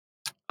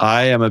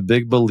I am a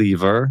big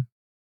believer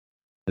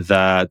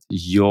that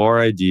your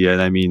idea, and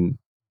I mean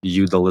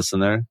you, the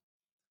listener,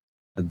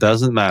 it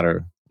doesn't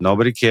matter.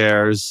 Nobody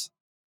cares.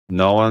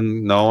 No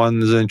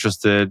one is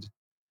interested.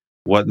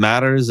 What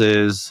matters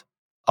is,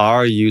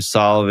 are you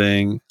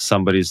solving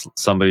somebody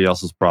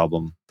else's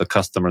problem, the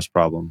customer's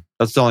problem?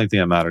 That's the only thing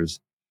that matters.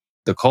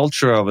 The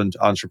culture of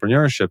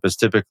entrepreneurship is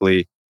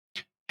typically,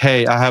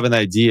 hey, I have an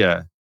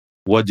idea.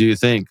 What do you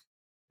think?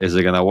 Is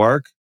it going to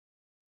work?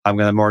 I'm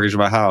going to mortgage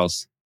my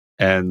house,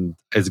 and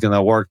it's going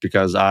to work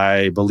because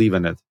I believe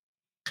in it,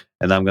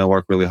 and I'm going to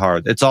work really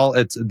hard.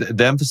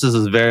 The emphasis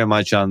is very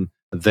much on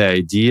the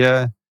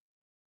idea,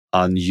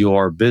 on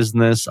your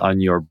business, on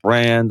your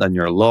brand, on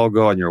your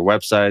logo, on your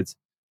website.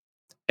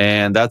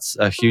 And that's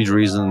a huge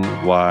reason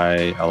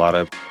why a lot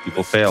of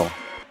people fail.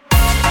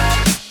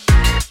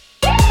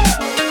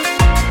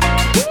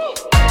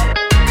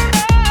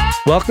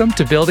 Welcome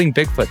to Building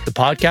Bigfoot, the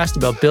podcast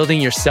about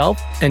building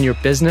yourself and your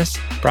business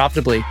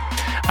profitably.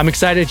 I'm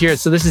excited here.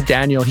 So this is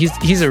Daniel.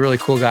 He's a really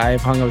cool guy.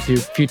 I've hung out with you a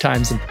few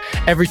times, and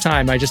every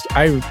time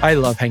I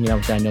love hanging out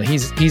with Daniel.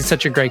 He's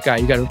such a great guy.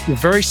 You're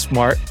very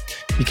smart.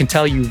 You can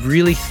tell you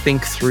really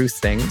think through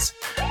things,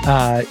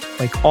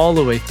 like all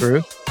the way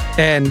through.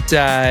 And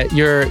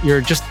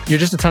you're just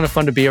a ton of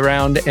fun to be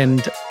around, and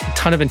a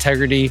ton of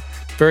integrity.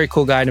 Very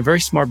cool guy and a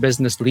very smart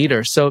business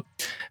leader. So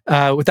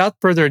without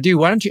further ado,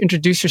 why don't you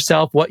introduce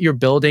yourself, what you're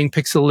building,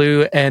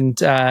 Pixeloo, and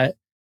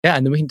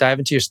then we can dive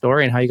into your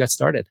story and how you got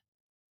started.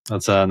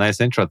 That's a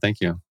nice intro.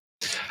 Thank you.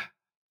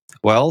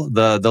 Well,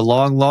 the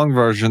long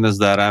version is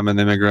that I'm an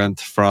immigrant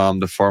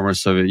from the former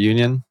Soviet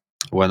Union.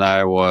 When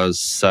I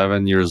was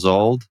 7 years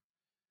old,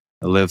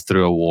 I lived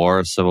through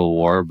a civil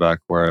war back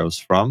where I was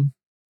from.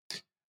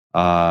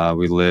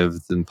 We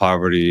lived in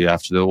poverty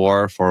after the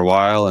war for a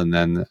while, and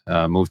then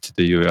moved to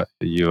the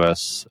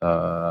U.S.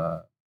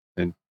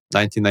 In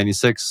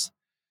 1996.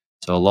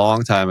 So a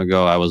long time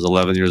ago. I was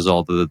 11 years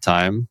old at the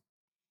time,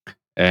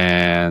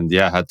 and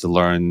I had to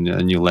learn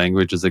a new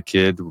language as a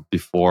kid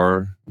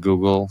before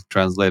Google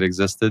Translate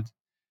existed.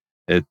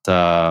 It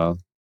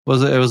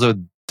was a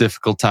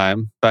difficult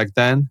time back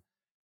then,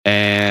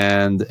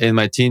 and in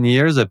my teen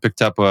years, I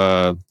picked up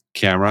a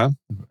camera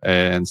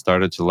and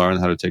started to learn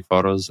how to take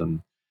photos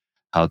and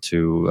how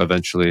to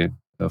eventually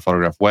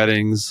photograph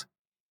weddings.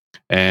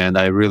 And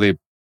I really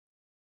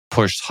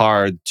pushed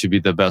hard to be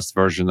the best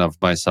version of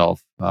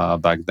myself.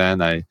 Back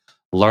then, I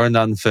learned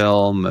on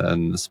film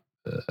and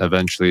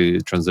eventually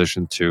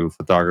transitioned to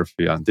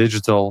photography on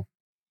digital.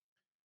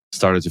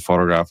 Started to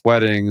photograph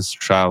weddings,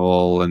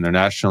 travel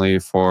internationally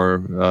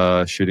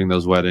for shooting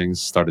those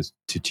weddings, started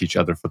to teach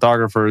other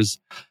photographers.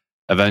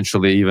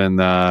 Eventually even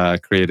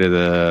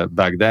created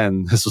back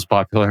then, this was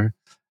popular,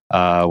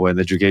 when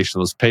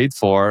education was paid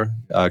for,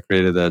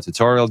 created a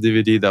tutorial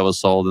DVD that was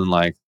sold in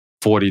like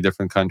 40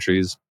 different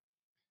countries.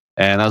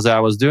 And as I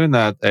was doing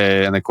that,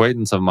 an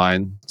acquaintance of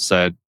mine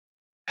said,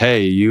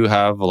 hey, you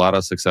have a lot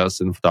of success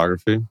in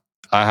photography.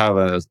 I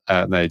have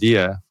an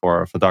idea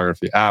for a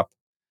photography app.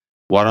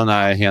 Why don't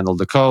I handle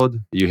the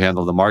code? You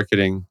handle the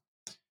marketing.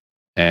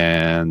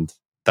 And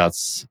that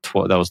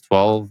was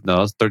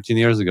 13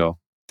 years ago.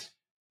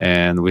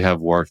 And we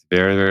have worked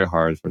very, very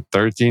hard for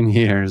 13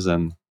 years.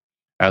 And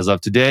as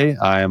of today,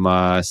 I am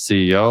a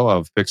CEO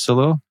of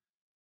Pixeloo.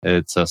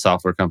 It's a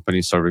software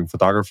company serving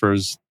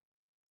photographers.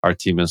 Our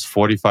team is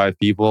 45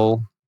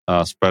 people,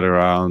 spread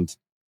around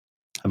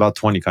about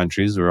 20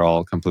 countries. We're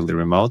all completely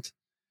remote.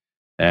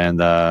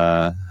 And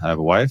I have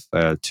a wife,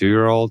 a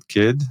 2-year-old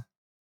kid,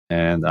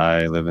 and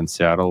I live in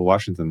Seattle,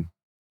 Washington.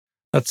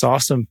 That's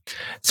awesome.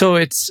 So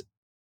it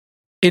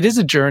is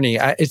a journey.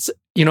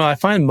 I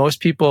find most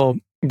people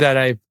that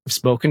I've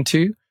spoken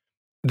to,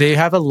 they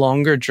have a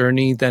longer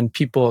journey than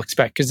people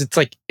expect, because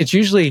it's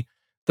usually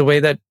the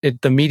way that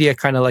the media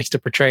kind of likes to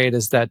portray it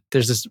is that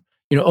there's this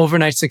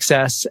overnight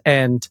success,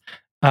 and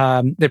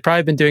they've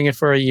probably been doing it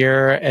for a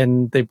year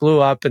and they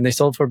blew up and they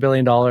sold for $1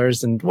 billion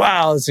and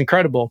wow, it's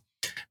incredible.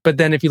 But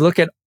then if you look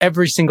at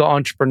every single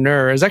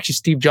entrepreneur, it was actually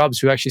Steve Jobs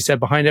who actually said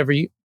behind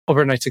every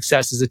overnight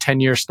success is a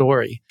 10-year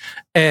story.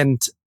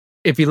 And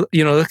if you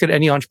look at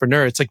any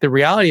entrepreneur, it's like the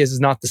reality is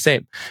not the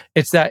same.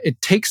 It's that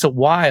it takes a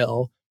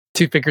while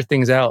to figure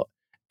things out.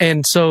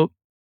 And so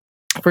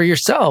for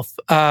yourself,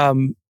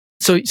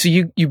 so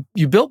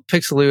you built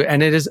Pixeloo,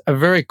 and it is a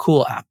very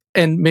cool app.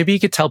 And maybe you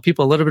could tell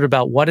people a little bit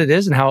about what it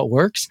is and how it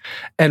works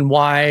and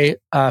why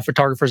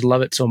photographers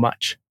love it so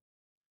much.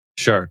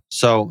 Sure.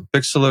 So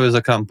Pixeloo is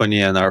a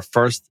company, and our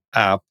first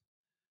app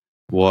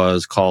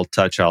was called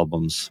Touch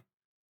Albums.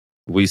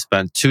 We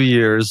spent 2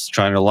 years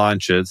trying to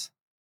launch it.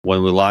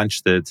 When we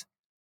launched it,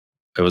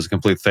 it was a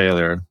complete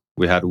failure.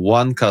 We had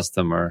one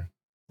customer,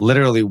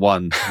 literally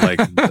one,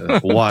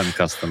 one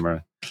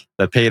customer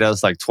that paid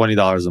us like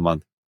 $20 a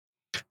month.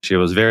 She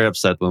was very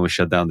upset when we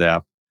shut down the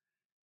app.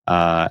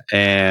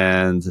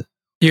 And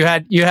you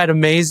had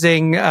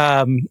amazing.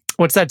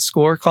 What's that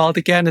score called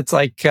again? It's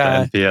like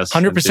NPS,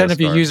 100% of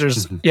your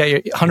users.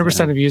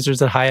 100% of users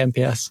at high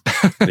NPS.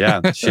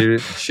 Yeah,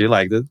 she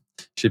liked it.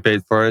 She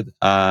paid for it.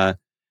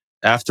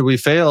 After we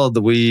failed,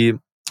 we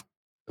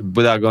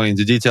without going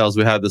into details,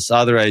 we had this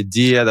other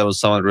idea that was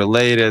somewhat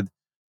related.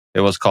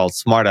 It was called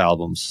Smart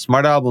Albums.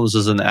 Smart Albums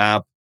is an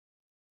app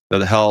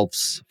that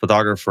helps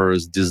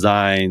photographers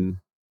design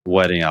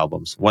wedding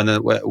albums.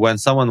 When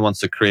someone wants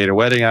to create a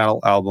wedding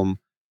album,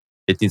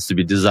 it needs to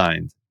be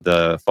designed.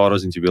 The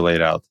photos need to be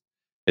laid out.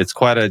 It's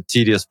quite a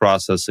tedious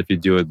process if you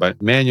do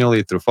it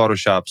manually through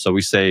Photoshop. So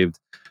we saved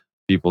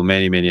people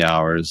many, many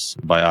hours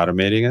by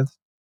automating it.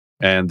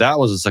 And that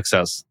was a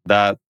success.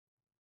 That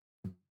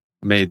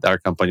made our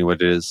company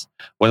what it is.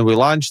 When we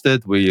launched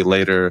it, we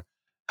later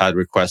had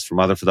requests from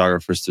other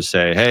photographers to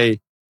say, hey,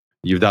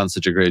 you've done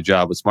such a great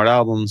job with Smart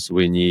Albums.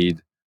 We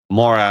need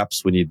more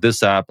apps. We need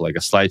this app, like a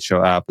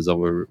slideshow app is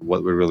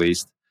what we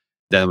released.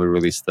 Then we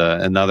released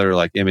another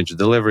like image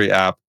delivery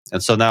app.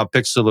 And so now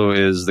Pixelu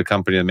is the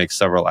company that makes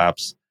several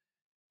apps.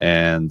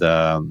 And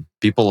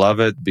people love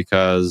it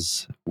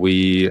because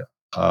we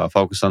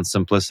focus on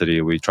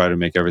simplicity. We try to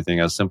make everything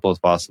as simple as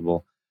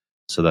possible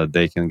so that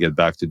they can get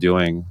back to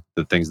doing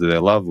the things that they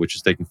love, which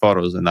is taking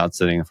photos and not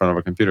sitting in front of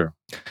a computer.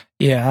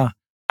 Yeah.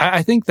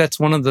 I think that's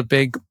one of the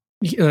big,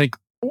 like,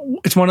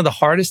 it's one of the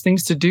hardest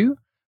things to do,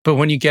 but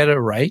when you get it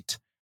right,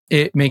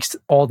 it makes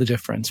all the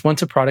difference.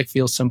 Once a product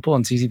feels simple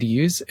and it's easy to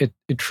use, it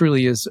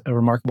truly is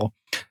remarkable.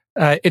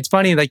 It's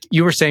funny, like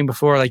you were saying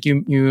before, like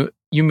you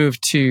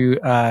moved to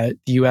the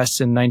US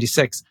in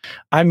 96.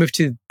 I moved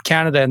to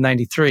Canada in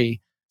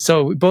 93.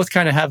 So we both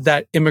kind of have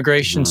that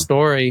immigration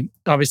story.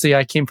 Obviously,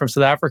 I came from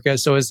South Africa.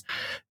 So as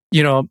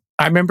you know,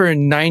 I remember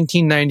in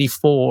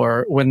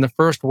 1994 when the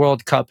first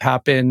World Cup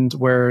happened,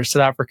 where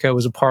South Africa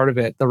was a part of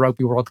it, the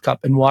Rugby World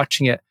Cup, and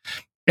watching it.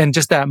 And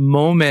just that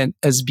moment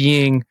as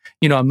being,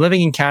 I'm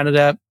living in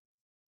Canada.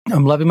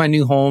 I'm loving my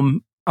new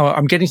home.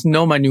 I'm getting to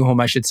know my new home,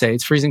 I should say.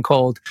 It's freezing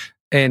cold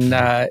in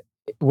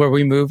where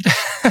we moved,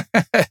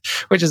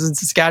 which is in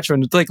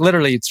Saskatchewan. It's like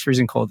literally, it's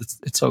freezing cold.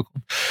 It's so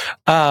cold.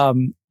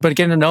 But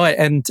getting to know it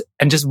and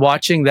just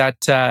watching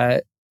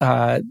that,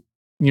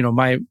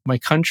 my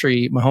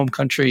country, my home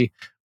country,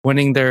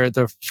 winning their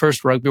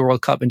first Rugby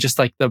World Cup, and just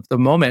like the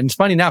moment. And it's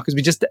funny now because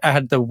we just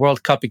had the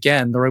World Cup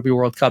again, the Rugby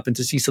World Cup, and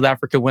to see South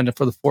Africa win it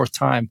for the fourth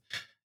time,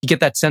 you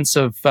get that sense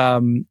of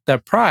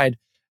that pride.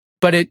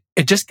 But it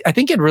just, I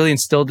think it really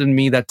instilled in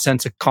me that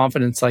sense of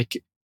confidence,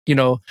 like,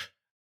 no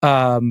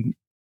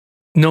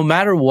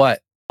matter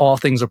what, all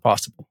things are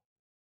possible,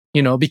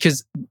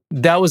 because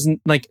that was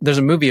like, there's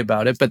a movie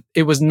about it, but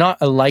it was not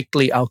a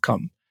likely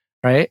outcome,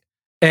 right?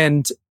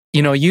 And,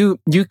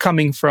 you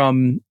coming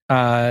from,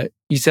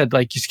 you said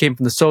like you came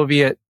from the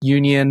Soviet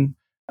Union,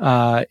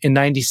 in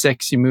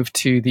 96, you moved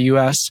to the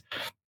US.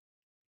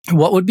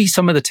 What would be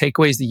some of the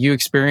takeaways that you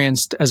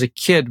experienced as a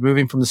kid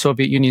moving from the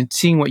Soviet Union,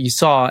 seeing what you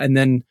saw, and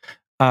then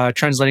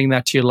translating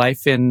that to your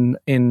life in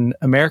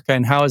America,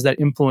 and how has that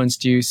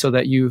influenced you so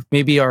that you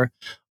maybe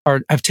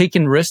have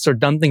taken risks or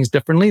done things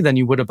differently than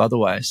you would have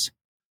otherwise?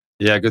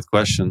 Yeah, good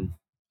question.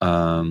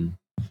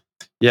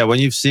 Yeah,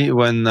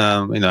 when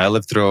I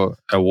lived through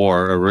a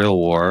real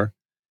war,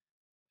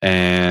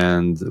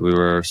 and we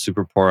were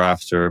super poor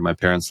after. My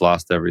parents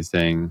lost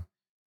everything.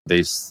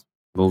 They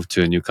moved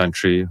to a new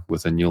country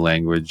with a new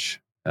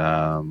language,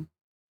 and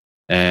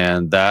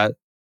that,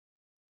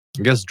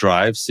 I guess,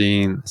 drive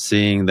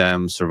seeing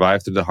them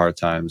survive through the hard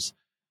times,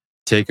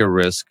 take a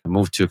risk,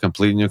 move to a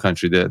completely new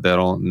country. They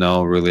don't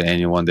know really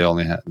anyone. They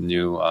only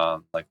knew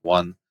like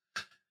one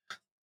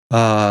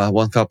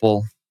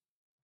couple.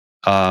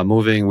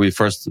 We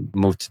first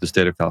moved to the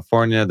state of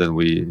California, then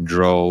we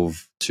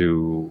drove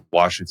to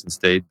Washington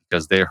State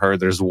because they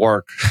heard there's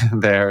work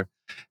there.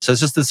 So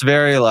it's just this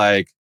very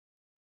like,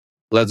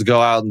 let's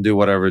go out and do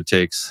whatever it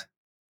takes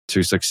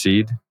to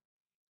succeed,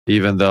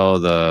 even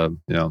though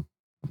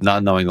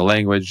not knowing the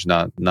language,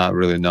 not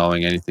really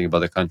knowing anything about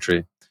the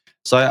country.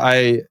 So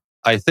I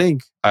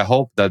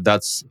hope that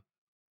that's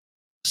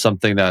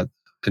something that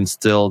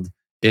instilled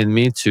in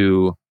me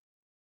to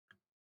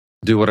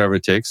do whatever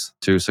it takes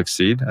to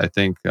succeed. I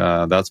think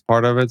that's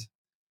part of it.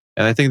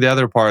 And I think the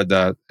other part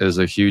that is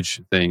a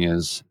huge thing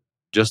is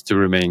just to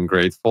remain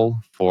grateful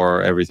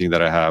for everything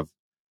that I have.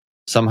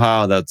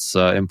 Somehow that's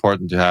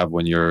important to have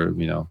when you're,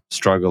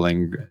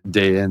 struggling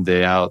day in,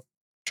 day out,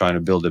 trying to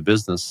build a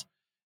business,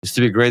 is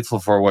to be grateful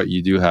for what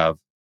you do have.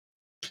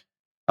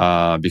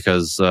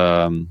 Because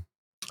I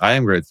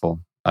am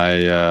grateful.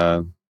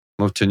 I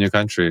moved to a new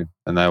country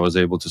and I was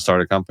able to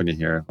start a company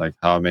here. Like,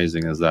 how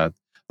amazing is that?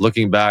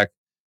 Looking back,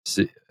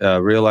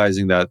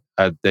 realizing that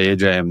at the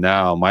age I am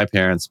now, my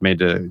parents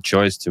made a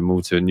choice to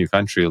move to a new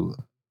country,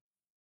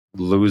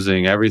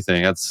 losing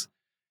everything. That's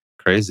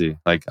crazy.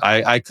 Like,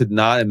 I could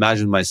not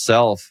imagine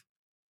myself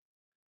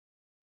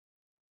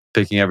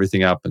picking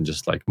everything up and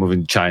just like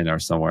moving to China or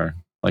somewhere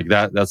like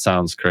that. That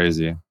sounds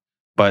crazy,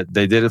 but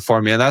they did it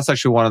for me. And that's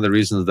actually one of the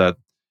reasons that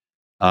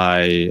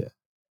I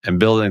am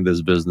building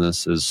this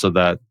business, is so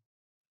that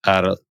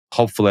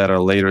hopefully at a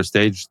later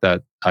stage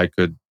that I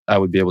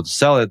would be able to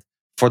sell it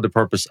for the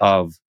purpose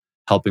of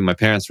helping my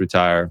parents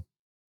retire,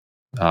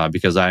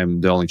 because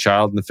I'm the only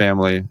child in the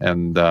family,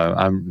 and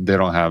they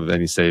don't have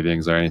any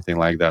savings or anything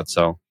like that.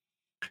 So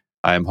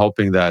I'm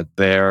hoping that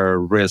their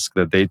risk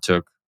that they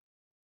took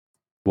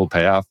will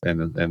pay off,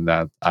 and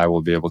that I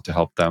will be able to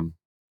help them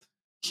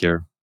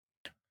here.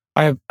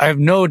 I have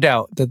no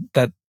doubt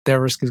that their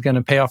risk is going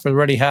to pay off. It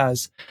already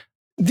has.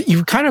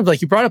 You kind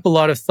of you brought up a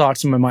lot of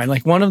thoughts in my mind.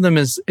 Like one of them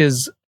is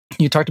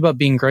you talked about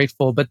being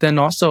grateful, but then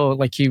also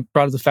like you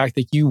brought up the fact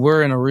that you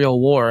were in a real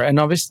war, and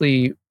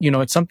obviously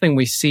it's something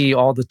we see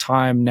all the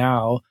time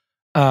now.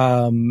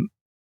 The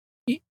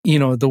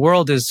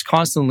world is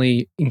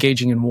constantly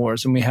engaging in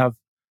wars, and we have,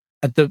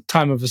 at the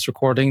time of this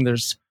recording,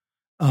 there's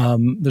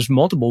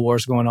multiple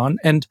wars going on,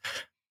 and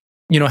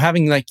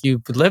having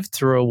you've lived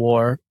through a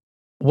war,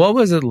 what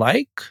was it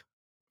like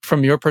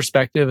from your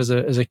perspective as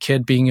a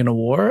kid being in a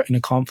war, in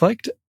a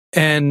conflict?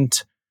 And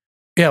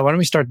yeah, why don't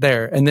we start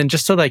there? And then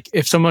just so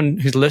if someone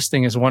who's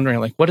listening is wondering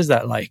what is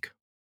that like?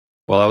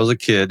 Well, I was a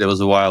kid. It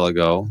was a while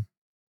ago,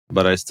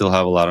 but I still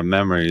have a lot of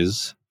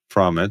memories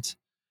from it.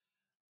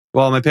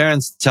 Well, my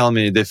parents tell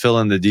me, they fill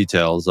in the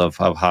details of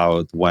how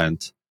it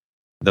went.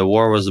 The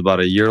war was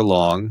about a year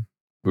long.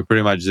 We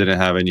pretty much didn't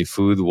have any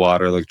food,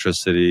 water,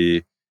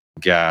 electricity,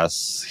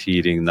 gas,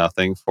 heating,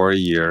 nothing for a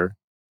year.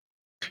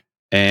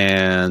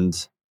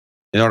 And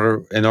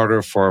in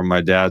order for my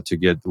dad to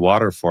get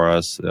water for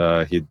us,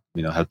 he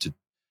had to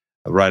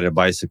ride a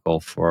bicycle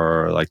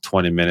for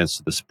 20 minutes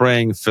to the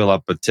spring, fill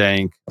up a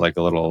tank, like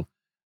a little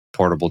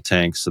portable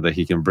tank, so that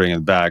he can bring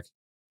it back.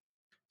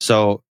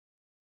 So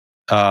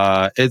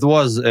it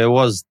was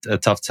a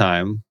tough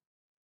time.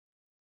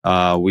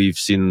 I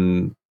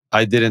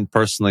didn't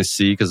personally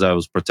see, because I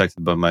was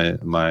protected by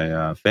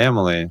my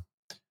family,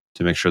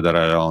 to make sure that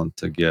I don't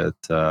get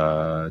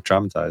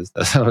traumatized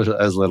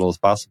as little as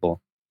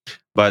possible.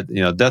 But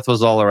death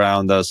was all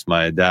around us.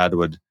 My dad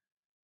would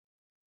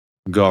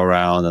go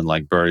around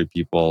and bury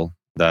people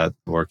that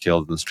were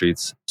killed in the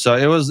streets. So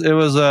it was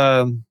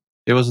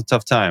a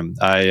tough time.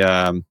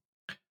 I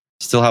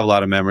still have a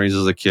lot of memories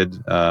as a kid,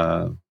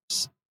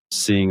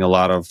 seeing a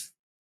lot of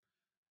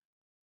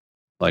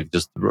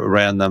just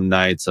random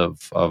nights of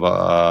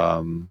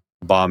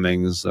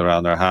bombings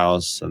around our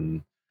house,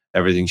 and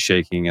everything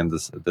shaking and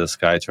the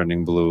sky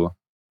turning blue.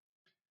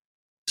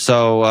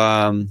 So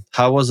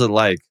how was it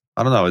like?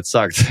 I don't know. It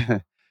sucked.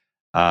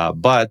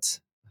 But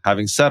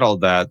having said all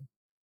that,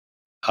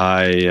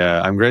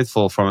 I'm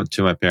grateful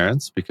to my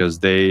parents, because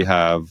they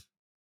have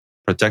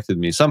protected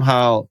me.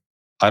 Somehow,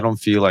 I don't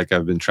feel like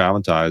I've been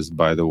traumatized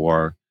by the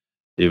war,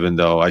 even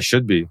though I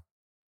should be.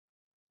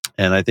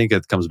 And I think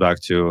it comes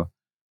back to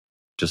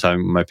just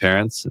having my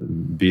parents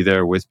be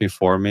there with me,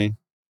 for me.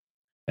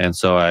 And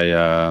so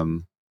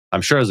I'm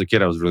sure as a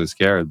kid I was really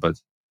scared,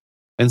 but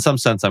in some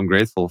sense I'm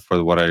grateful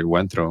for what I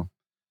went through,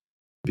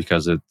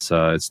 because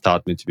it's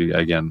taught me to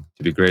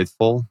be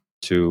grateful,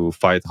 to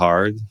fight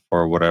hard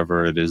for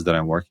whatever it is that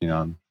I'm working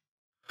on.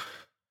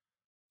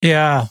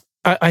 Yeah,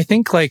 I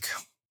think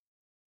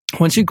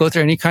once you go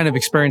through any kind of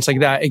experience like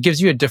that, it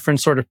gives you a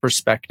different sort of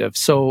perspective.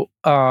 So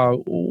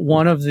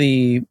one of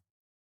the,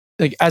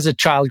 as a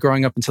child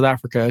growing up in South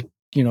Africa,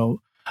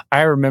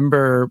 I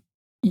remember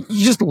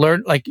you just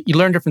learn you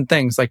learn different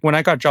things. Like when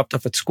I got dropped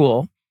off at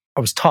school,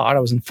 I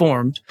was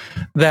informed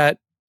that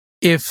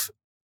if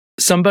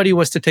somebody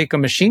was to take a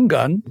machine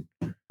gun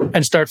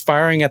and start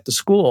firing at the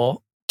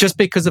school, just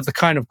because of the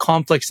kind of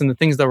conflicts and the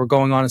things that were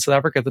going on in South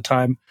Africa at the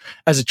time,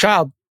 as a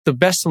child, the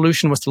best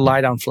solution was to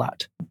lie down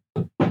flat.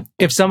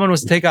 If someone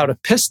was to take out a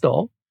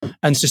pistol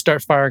and to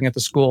start firing at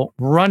the school,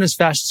 run as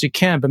fast as you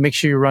can, but make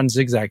sure you run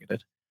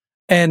zigzagged.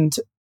 And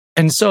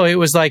so it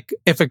was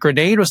if a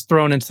grenade was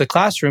thrown into the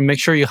classroom, make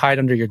sure you hide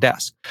under your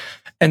desk.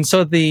 And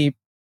so the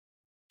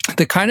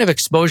kind of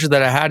exposure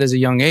that I had as a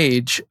young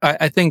age,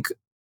 I think,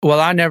 while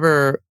I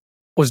never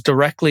was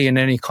directly in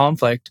any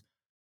conflict,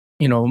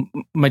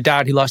 my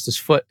dad, he lost his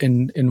foot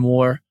in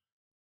war.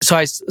 So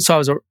I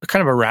was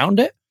kind of around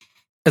it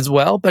as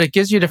well, but it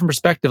gives you a different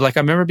perspective. I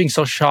remember being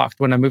so shocked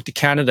when I moved to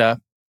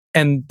Canada,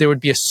 and there would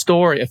be a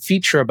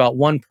feature about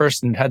one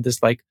person who had this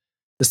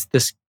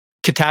this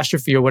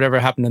catastrophe or whatever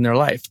happened in their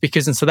life.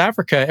 Because in South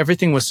Africa,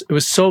 everything was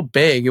so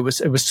big, it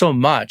was so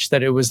much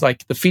that it was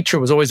the feature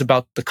was always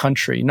about the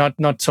country,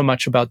 not so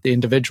much about the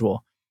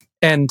individual.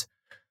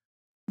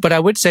 But I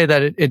would say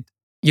that it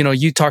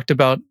you talked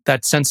about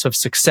that sense of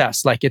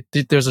success.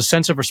 There's a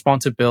sense of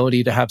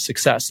responsibility to have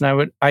success.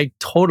 And I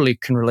totally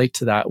can relate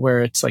to that,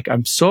 where it's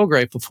I'm so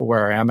grateful for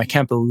where I am. I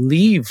can't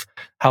believe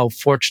how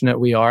fortunate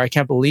we are. I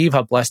can't believe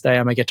how blessed I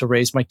am. I get to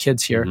raise my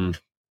kids here. Mm-hmm.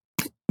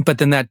 But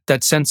then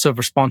that sense of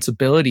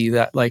responsibility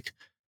that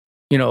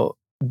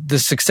the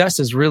success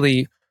is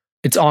really,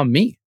 it's on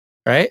me,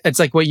 right? It's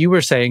like what you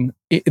were saying.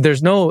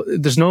 There's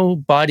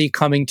nobody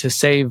coming to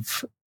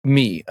save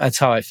me. That's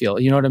how I feel.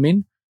 You know what I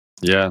mean?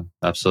 Yeah,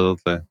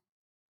 absolutely.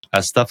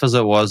 As tough as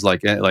it was,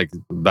 like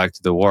back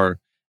to the war,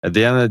 at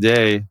the end of the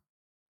day,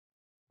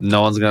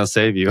 no one's gonna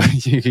save you.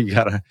 you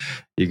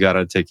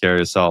gotta take care of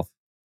yourself.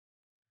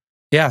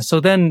 Yeah. So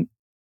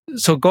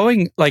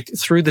going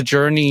through the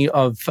journey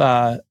of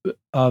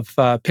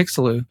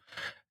Pixeloo,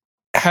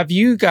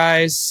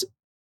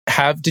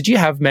 did you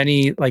have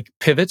many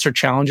pivots or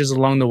challenges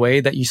along the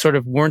way that you sort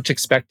of weren't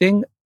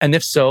expecting? And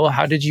if so,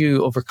 how did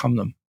you overcome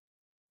them?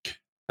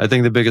 I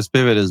think the biggest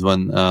pivot is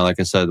when, like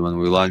I said, when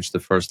we launched the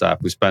first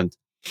app, we spent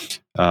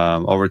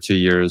over 2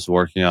 years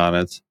working on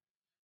it.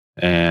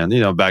 And,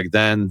 back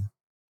then,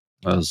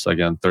 was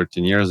again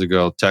 13 years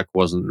ago, tech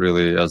wasn't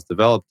really as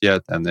developed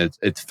yet. And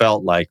it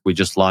felt like we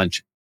just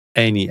launch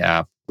any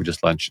app, we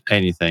just launch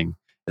anything,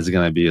 is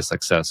going to be a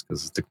success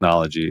because the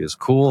technology is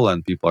cool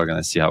and people are going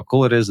to see how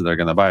cool it is and they're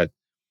going to buy it.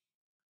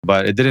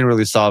 But it didn't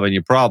really solve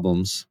any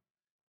problems.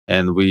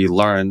 And we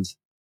learned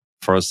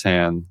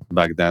firsthand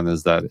back then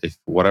is that if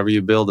whatever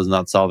you build is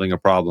not solving a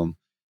problem,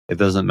 it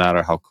doesn't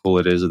matter how cool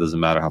it is, it doesn't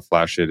matter how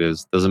flashy it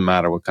is, it doesn't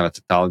matter what kind of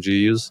technology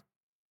you use,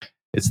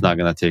 it's not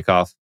going to take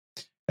off.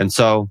 And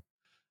so,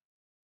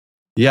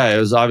 yeah, it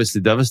was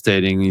obviously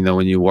devastating.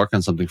 When you work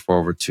on something for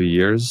over 2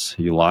 years,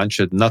 you launch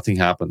it, nothing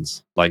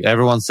happens. Like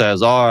everyone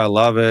says, "Oh, I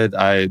love it.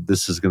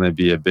 This is going to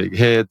be a big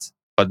hit,"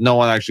 but no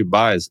one actually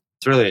buys.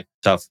 It's really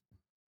tough.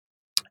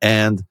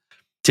 And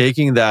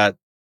taking that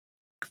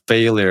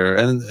failure,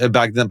 and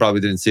back then probably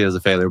didn't see it as a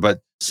failure,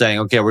 but saying,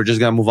 "Okay, we're just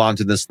going to move on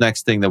to this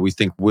next thing that we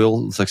think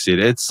will succeed."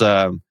 It's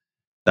that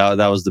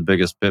was the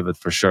biggest pivot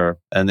for sure,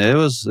 and it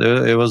was.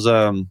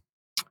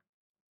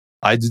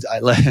 I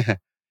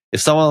if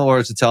someone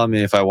were to tell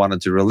me if I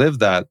wanted to relive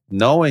that,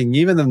 knowing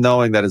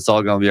that it's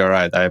all going to be all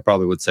right, I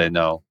probably would say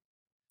no,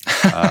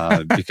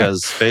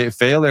 because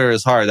failure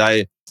is hard.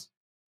 I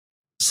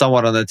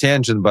somewhat on a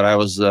tangent, but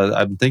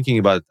I'm thinking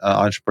about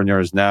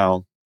entrepreneurs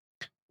now.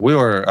 We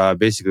were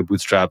basically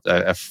bootstrapped.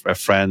 A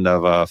friend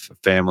of a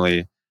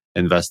family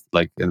invested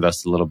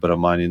a little bit of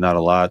money, not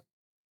a lot,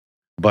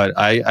 but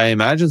I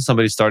imagine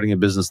somebody starting a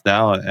business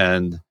now,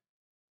 and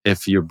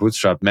if you're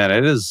bootstrapped, man,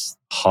 it is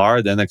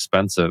hard and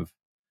expensive.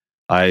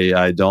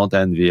 I don't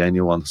envy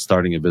anyone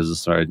starting a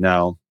business right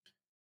now.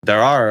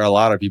 There are a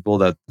lot of people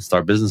that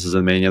start businesses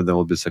and many of them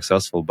will be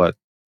successful, but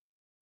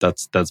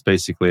that's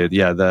basically it.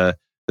 Yeah, the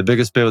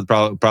biggest pivot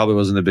probably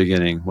was in the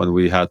beginning when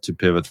we had to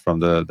pivot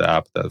from the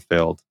app that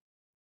failed.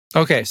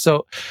 Okay,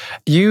 so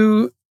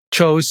you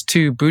chose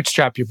to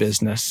bootstrap your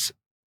business.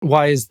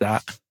 Why is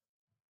that?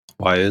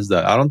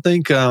 I don't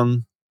think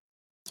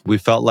we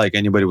felt like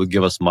anybody would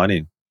give us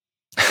money.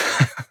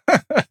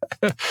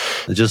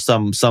 Just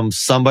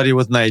somebody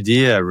with an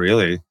idea,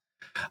 really.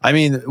 I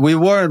mean, we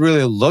weren't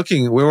really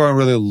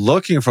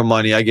looking for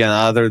money again,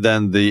 other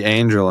than the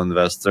angel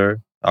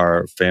investor,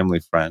 our family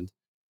friend.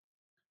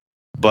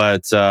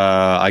 But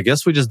I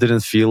guess we just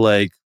didn't feel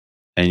like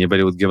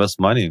anybody would give us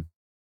money,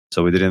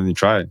 so we didn't even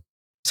try.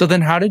 So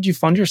then, how did you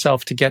fund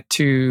yourself to get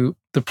to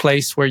the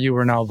place where you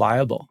were now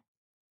viable?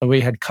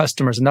 We had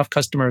enough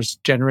customers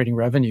generating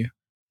revenue.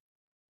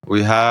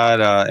 We had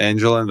an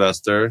angel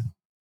investor.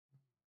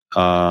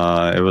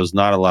 It was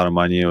not a lot of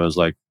money. It was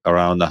like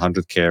around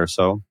 100K or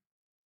so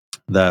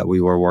that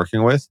we were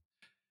working with.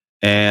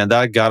 And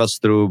that got us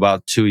through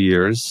about 2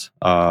 years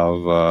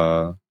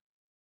of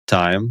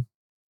time.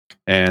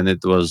 And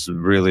it was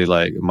really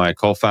like my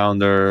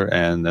co-founder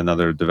and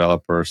another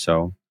developer or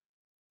so.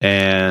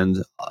 And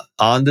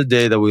on the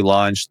day that we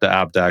launched the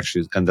app that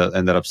actually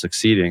ended up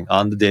succeeding,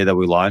 on the day that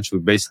we launched, we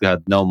basically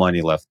had no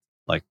money left,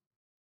 like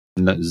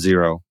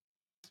zero.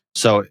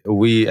 So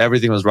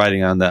everything was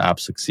riding on the app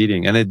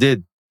succeeding, and it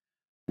did.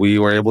 We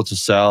were able to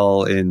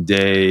sell in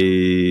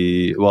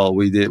day. Well,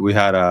 we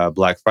had a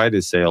Black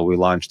Friday sale. We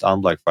launched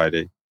on Black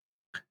Friday,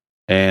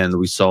 and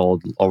we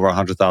sold over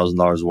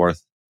 $100,000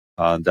 worth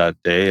on that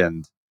day,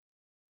 and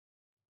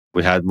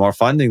we had more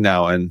funding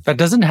now. And that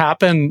doesn't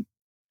happen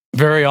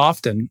very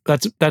often.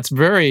 That's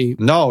very...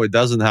 No, it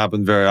doesn't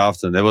happen very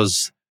often. It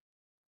was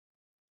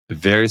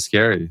very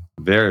scary,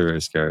 very,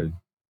 very scary.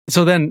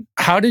 So then,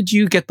 how did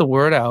you get the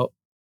word out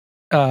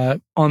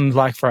on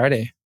Black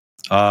Friday?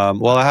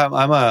 Well,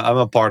 I'm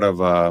a part of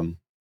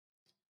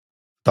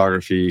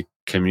photography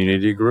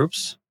community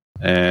groups,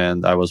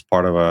 and I was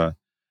part of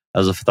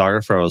as a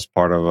photographer, I was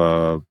part of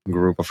a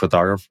group of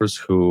photographers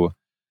who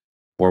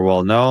were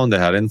well known. They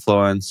had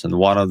influence, and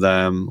one of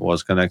them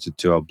was connected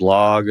to a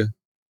blog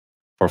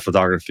for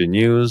photography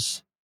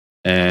news.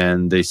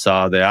 And they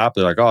saw the app.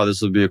 They're like, "Oh,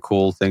 this would be a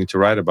cool thing to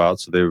write about."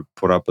 So they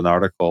put up an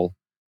article,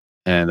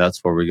 and that's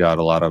where we got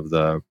a lot of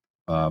the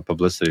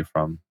publicity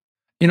from.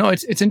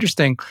 It's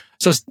interesting.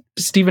 So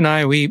Steve and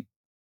I, we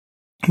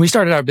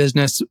started our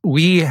business.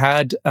 We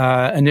had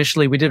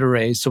initially we did a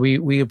raise, so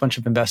we a bunch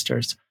of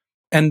investors,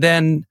 and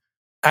then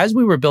as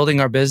we were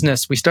building our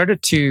business, we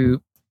started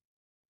to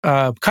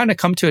kind of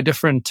come to a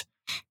different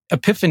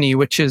epiphany,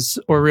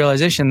 or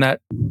realization that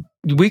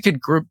we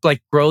could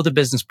grow the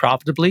business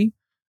profitably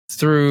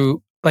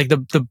through like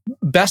the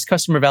best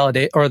customer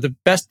validate, or the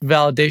best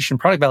validation,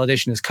 product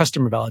validation is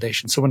customer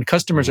validation. So when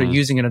customers are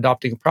using and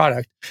adopting a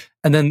product,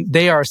 and then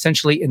they are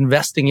essentially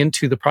investing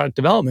into the product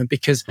development,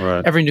 because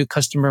every new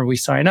customer we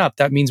sign up,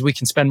 that means we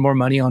can spend more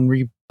money on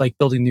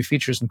building new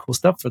features and cool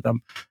stuff for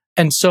them.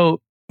 And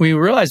so we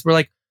realized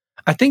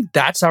I think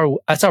that's our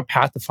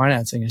path to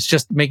financing. It's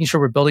just making sure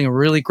we're building a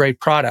really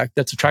great product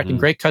that's attracting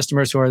great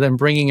customers who are then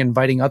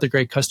inviting other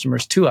great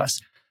customers to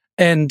us.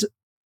 And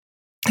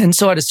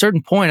so at a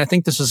certain point, I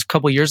think this was a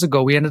couple of years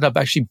ago, we ended up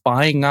actually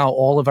buying out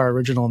all of our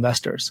original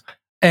investors.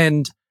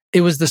 And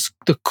it was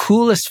the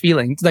coolest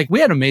feeling. Like, we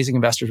had amazing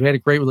investors. We had a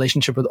great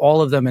relationship with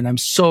all of them. And I'm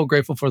so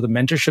grateful for the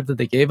mentorship that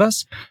they gave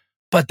us.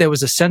 But there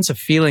was a sense of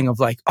feeling of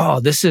like,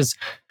 oh, this is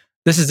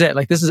it.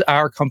 Like, this is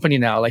our company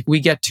now. Like, we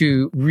get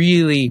to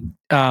really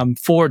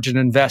forge and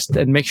invest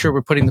and make sure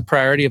we're putting the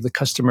priority of the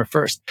customer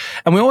first.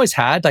 And we always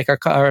had, like,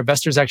 our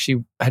investors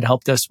actually had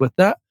helped us with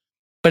that.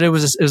 But it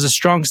was a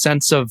strong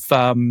sense of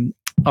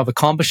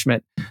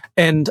accomplishment.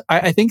 And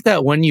I think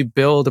that when you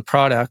build a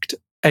product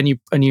and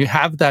you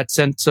have that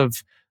sense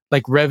of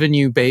like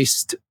revenue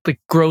based, like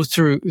growth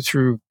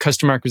through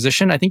customer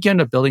acquisition, I think you end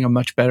up building a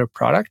much better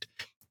product.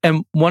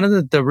 And one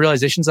of the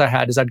realizations I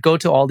had is I'd go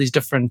to all these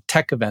different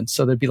tech events.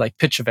 So there'd be like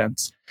pitch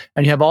events,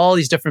 and you have all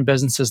these different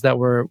businesses that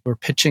were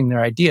pitching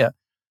their idea.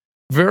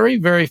 Very,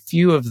 very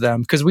few of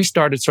them, because we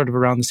started sort of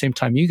around the same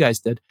time you guys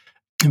did,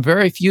 and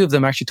very few of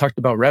them actually talked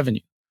about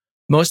revenue.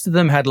 Most of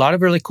them had a lot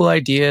of really cool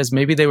ideas.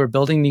 Maybe they were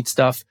building neat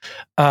stuff,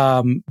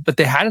 but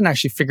they hadn't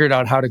actually figured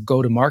out how to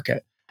go to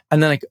market.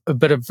 And then,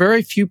 but a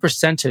very few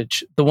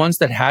percentage, the ones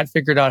that had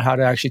figured out how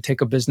to actually take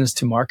a business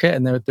to market,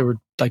 and they were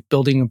like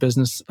building a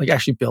business, like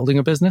actually building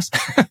a business,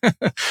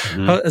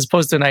 as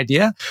opposed to an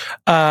idea.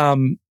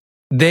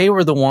 They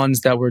were the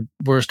ones that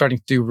were starting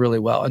to do really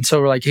well. And so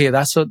we're like, hey,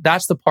 that's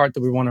the part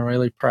that we want to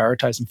really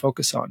prioritize and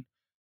focus on.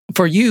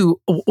 For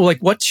you, like,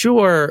 what's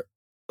your,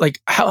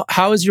 like, how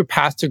has your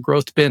path to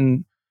growth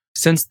been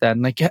since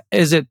then? Like,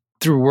 is it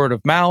through word of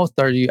mouth?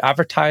 Are you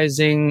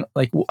advertising?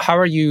 Like, how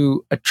are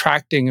you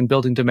attracting and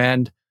building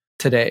demand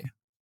today?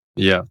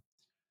 Yeah.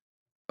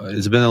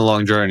 It's been a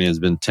long journey. It's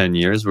been 10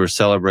 years. We're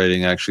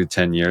celebrating actually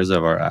 10 years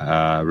of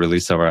our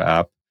release of our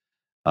app.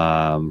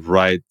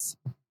 Right.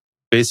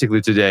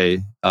 Basically today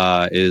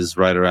is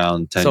right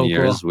around 10 So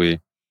years. cool.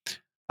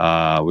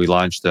 We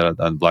launched it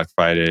on Black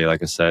Friday,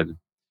 like I said,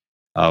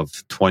 of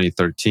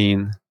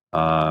 2013.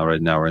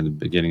 Right now we're in the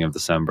beginning of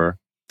December.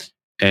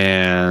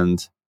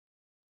 And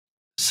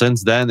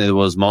since then, it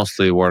was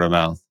mostly word of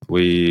mouth.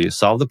 We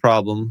solved the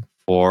problem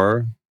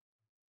for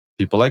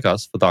people like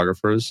us,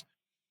 photographers,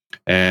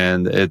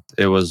 and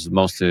it was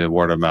mostly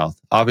word of mouth.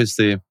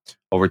 Obviously,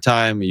 over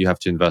time, you have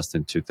to invest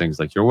into things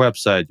like your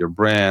website, your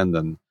brand,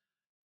 and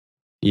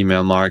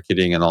email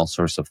marketing, and all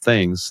sorts of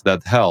things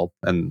that help.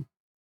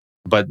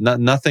 But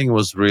nothing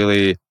was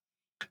really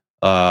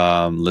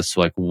let's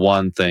like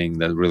one thing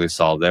that really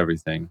solved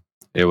everything.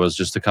 It was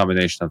just a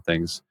combination of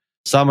things.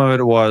 Some of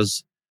it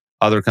was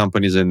other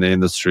companies in the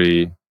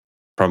industry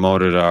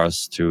promoted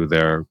us to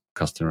their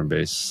customer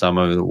base. Some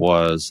of it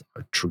was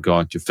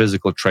going to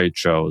physical trade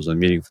shows and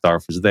meeting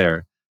photographers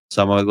there.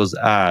 Some of it was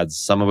ads.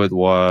 Some of it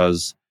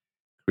was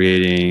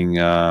creating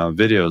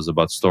videos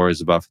about stories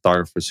about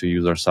photographers who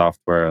use our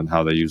software and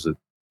how they use it.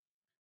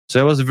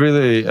 So it was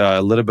really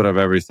a little bit of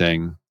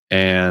everything.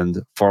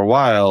 And for a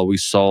while, we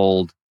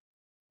sold.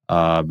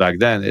 Back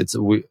then,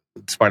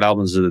 Smart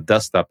Albums is a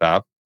desktop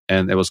app,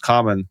 and it was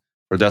common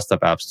for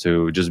desktop apps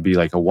to just be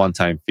like a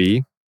one-time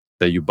fee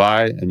that you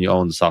buy and you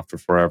own the software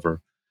forever.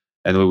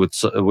 And we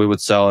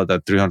would sell it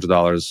at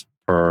 $300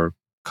 per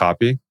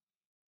copy,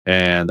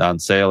 and on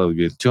sale it would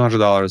be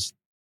 $200.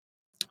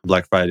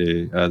 Black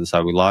Friday, that's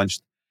how we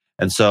launched.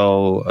 And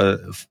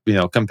so,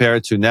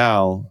 compared to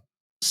now,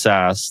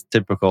 SaaS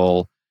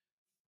typical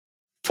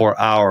for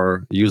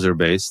our user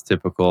base,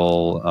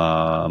 typical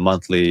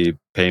monthly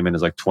payment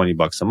is like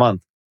 $20 a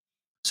month.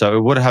 So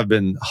it would have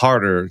been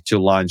harder to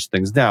launch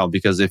things now,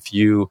 because if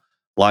you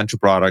launch a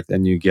product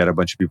and you get a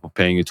bunch of people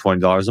paying you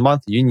 $20 a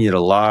month, you need a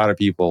lot of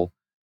people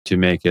to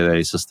make it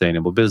a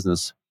sustainable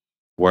business.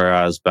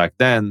 Whereas back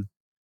then,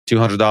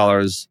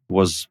 $200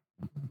 was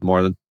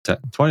more than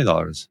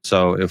 $20.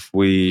 So if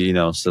we,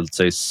 so let's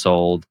say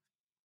sold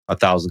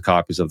 1,000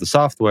 copies of the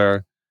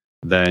software,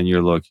 then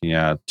you're looking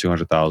at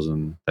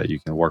 200,000 that you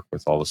can work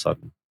with all of a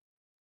sudden.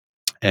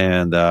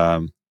 And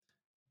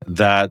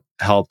that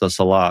helped us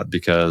a lot,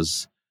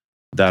 because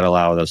that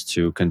allowed us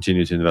to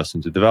continue to invest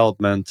into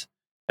development,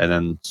 and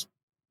then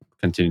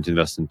continue to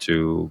invest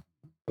into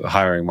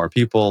hiring more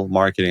people,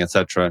 marketing,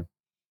 etc.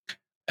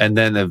 And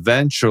then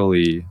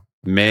eventually,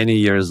 many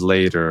years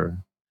later,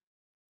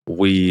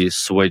 we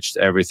switched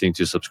everything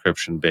to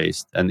subscription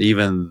based. And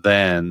even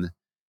then,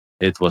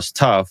 it was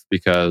tough,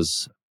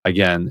 because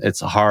again, it's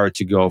hard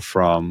to go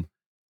from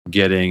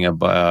getting a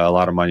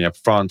lot of money up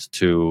front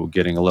to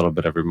getting a little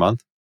bit every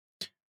month.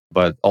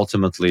 But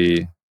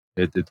ultimately,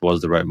 it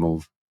was the right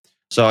move.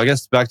 So I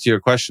guess back to your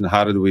question,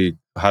 how did we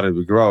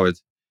grow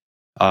it?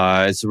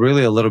 It's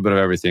really a little bit of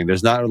everything.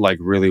 There's not like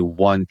really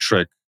one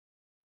trick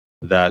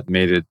that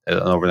made it an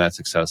overnight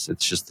success.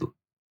 It's just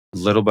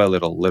little by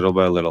little, little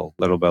by little,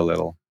 little by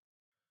little.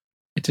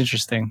 It's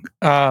interesting.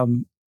 I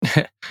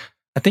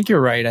think you're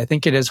right. I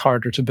think it is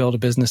harder to build a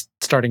business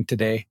starting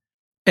today.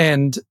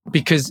 And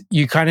because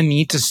you kind of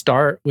need to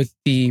start with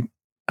the,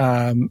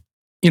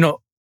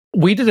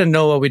 we didn't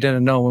know what we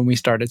didn't know when we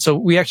started. So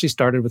we actually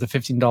started with a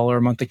 $15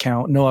 a month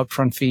account, no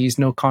upfront fees,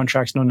 no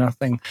contracts, no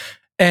nothing.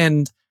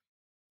 And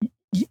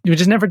we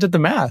just never did the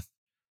math.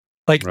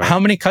 Like, Right. How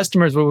many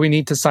customers would we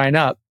need to sign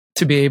up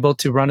to be able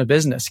to run a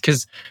business?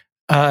 Because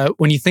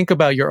when you think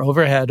about your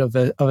overhead of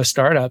a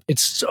startup,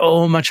 it's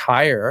so much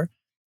higher,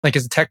 like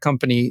as a tech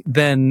company,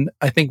 than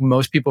I think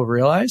most people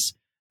realize,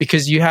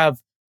 because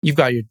you've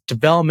got your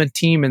development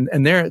team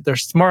and they're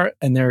smart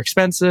and they're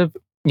expensive.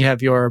 You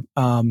have you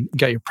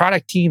got your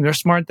product team, they're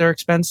smart, they're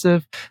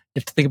expensive. You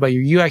have to think about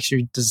your UX,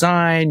 your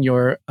design,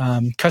 your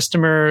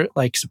customer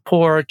like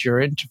support, your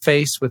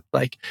interface with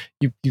like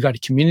you got a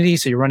community,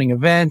 so you're running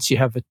events, you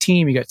have a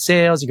team, you got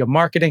sales, you got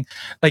marketing.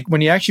 Like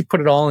when you actually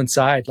put it all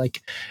inside,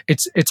 like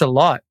it's a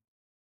lot.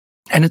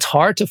 And it's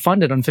hard to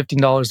fund it on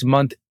 $15 a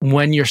month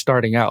when you're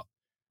starting out.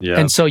 Yeah.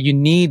 And so you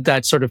need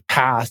that sort of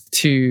path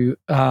to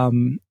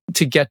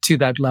get to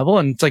that level.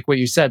 And it's like what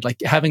you said,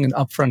 like having an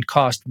upfront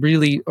cost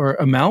really or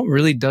amount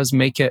really does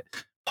make it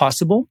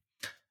possible.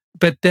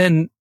 But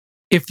then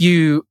if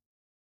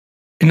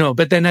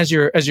but then as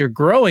you're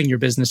growing your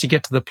business, you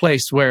get to the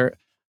place where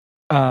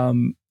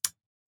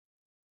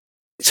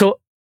so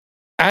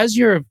as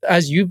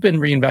you've been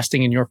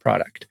reinvesting in your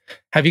product,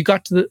 have you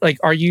got to the like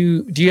do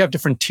you have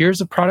different tiers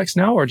of products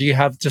now, or do you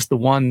have just the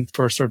one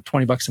for sort of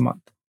 $20 a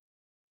month?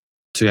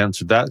 To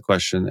answer that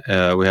question,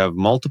 we have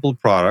multiple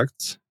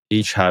products,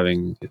 each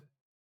having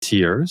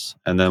tiers,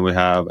 and then we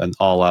have an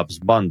all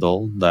apps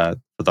bundle that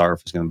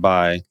photographers can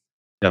buy.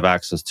 You have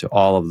access to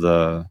all of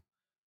the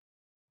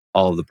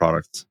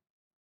products,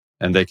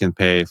 and they can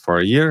pay for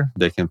a year,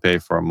 they can pay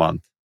for a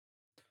month.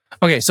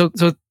 Okay, so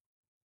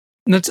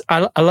that's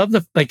I love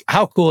the like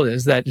how cool it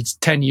is that it's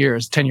 10-year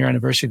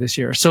anniversary this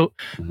year. So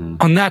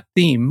on that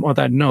theme or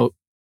that note,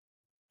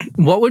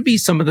 what would be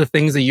some of the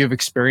things that you've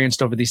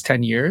experienced over these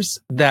 10 years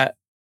that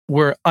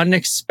were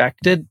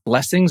unexpected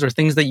blessings or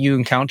things that you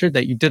encountered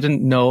that you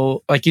didn't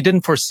know, like you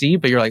didn't foresee,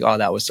 but you're like, oh,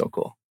 that was so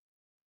cool?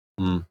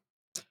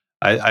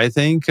 I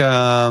think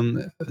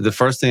the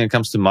first thing that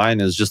comes to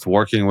mind is just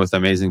working with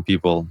amazing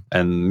people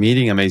and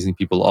meeting amazing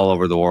people all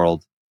over the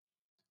world.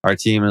 Our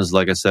team is,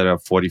 like I said,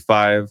 of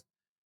 45.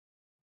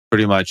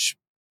 Pretty much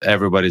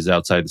everybody's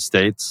outside the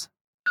States,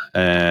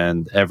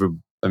 and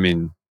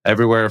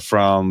everywhere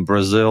from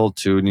Brazil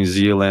to New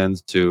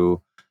Zealand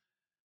to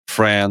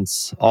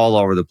France, all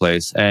over the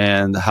place.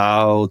 And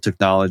how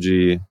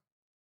technology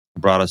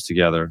brought us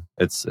together.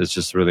 It's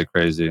just really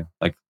crazy.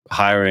 Like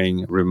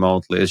hiring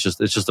remotely, it's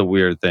just a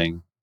weird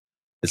thing.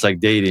 It's like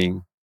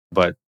dating,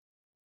 but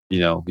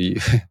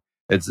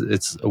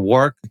it's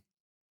work.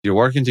 You're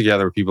working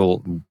together with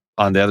people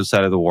on the other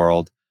side of the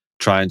world,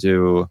 trying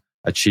to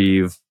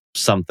achieve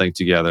something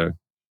together.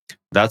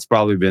 That's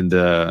probably been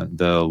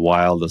the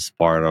wildest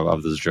part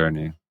of this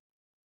journey.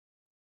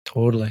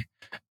 Totally.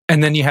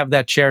 And then you have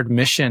that shared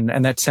mission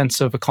and that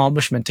sense of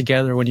accomplishment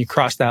together when you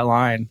cross that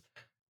line.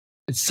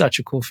 It's such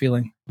a cool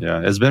feeling.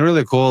 Yeah, it's been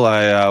really cool.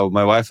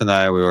 My wife and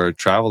I, we were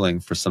traveling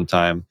for some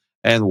time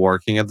and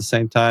working at the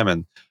same time,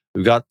 and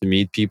we got to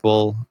meet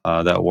people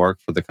that work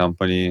for the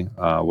company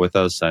with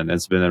us, and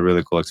it's been a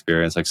really cool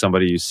experience. Like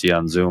somebody you see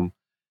on Zoom,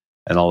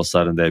 and all of a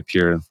sudden they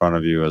appear in front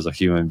of you as a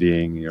human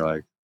being. You're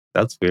like,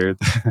 that's weird.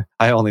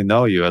 I only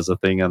know you as a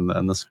thing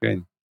on the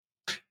screen.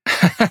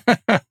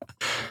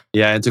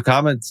 Yeah, and to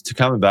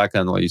comment back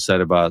on what you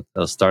said about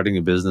starting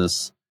a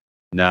business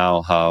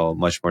now, how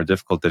much more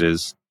difficult it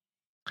is.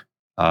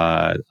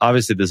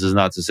 Obviously, this is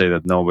not to say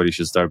that nobody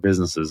should start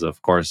businesses.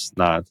 Of course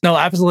not. No,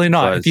 absolutely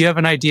not. But if you have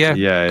an idea,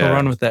 go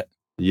run with it.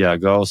 Yeah,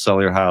 go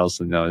sell your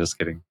house. No, just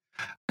kidding.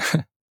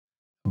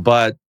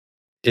 But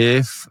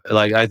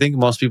I think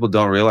most people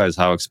don't realize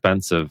how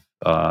expensive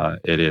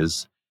it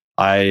is.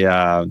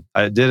 I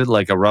did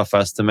like a rough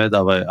estimate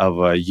of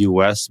a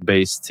US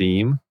based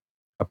team,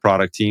 a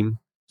product team.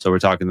 So we're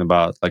talking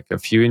about like a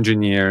few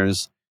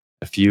engineers,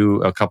 a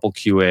couple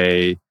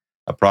QA,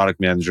 a product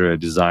manager, a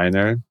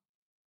designer.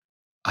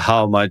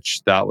 How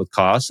much that would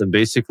cost, and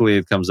basically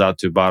it comes out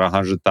to about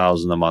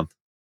 100,000 a month,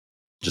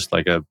 just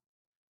like a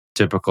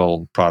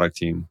typical product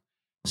team.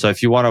 So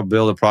if you want to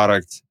build a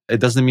product, it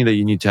doesn't mean that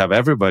you need to have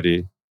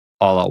everybody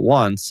all at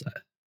once.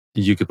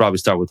 You could probably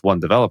start with one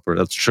developer.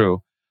 That's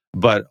true.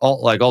 But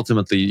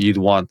ultimately, you'd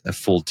want a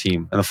full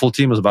team. And a full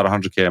team is about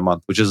 100K a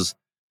month, which is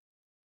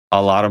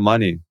a lot of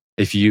money.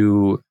 If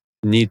you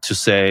need to,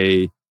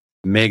 say,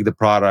 make the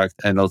product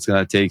and it's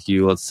going to take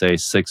you, let's say,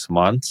 6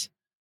 months,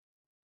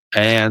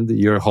 and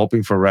you're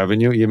hoping for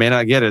revenue, you may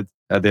not get it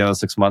at the end of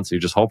 6 months. You're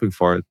just hoping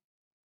for it.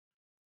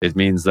 It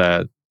means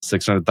that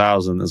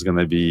 600,000 is going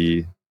to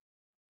be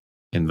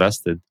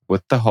invested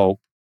with the hope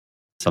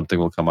something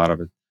will come out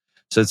of it.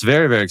 So it's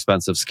very, very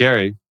expensive,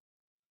 scary.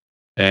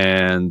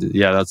 And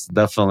yeah, that's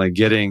definitely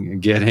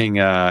getting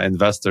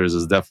investors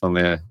is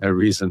definitely a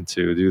reason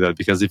to do that.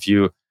 Because if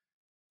you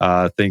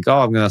think, oh,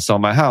 I'm going to sell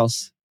my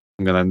house,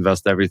 I'm going to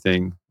invest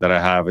everything that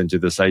I have into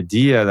this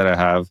idea that I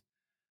have,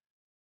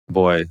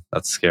 boy,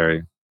 that's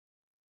scary.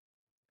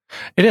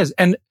 It is.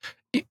 And,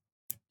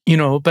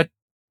 but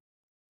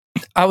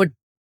I would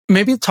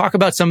maybe talk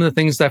about some of the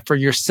things that for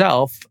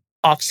yourself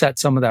offset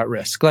some of that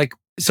risk. Like,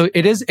 so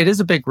it is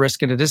a big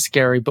risk and it is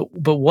scary, but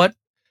what,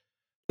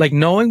 like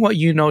knowing what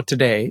you know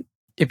today,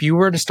 if you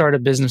were to start a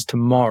business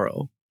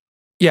tomorrow,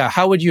 how,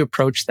 how would you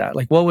approach that?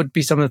 Like, what would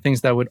be some of the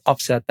things that would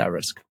offset that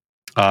risk?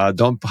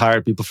 Don't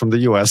hire people from the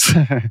U.S.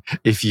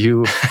 if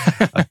you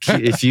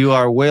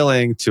are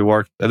willing to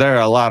work. There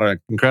are a lot of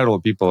incredible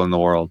people in the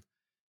world,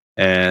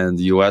 and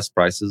U.S.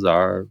 prices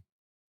are,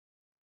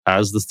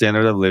 as the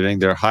standard of living,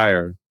 they're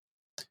higher.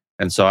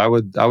 And so I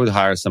would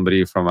hire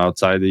somebody from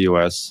outside the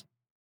U.S.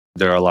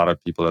 There are a lot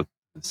of people that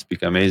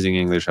speak amazing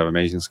English, have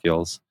amazing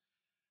skills.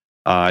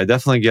 I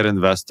definitely get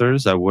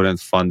investors. I wouldn't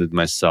fund it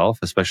myself,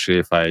 especially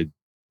if I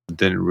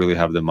didn't really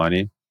have the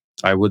money.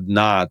 I would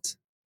not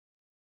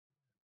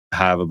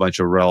have a bunch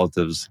of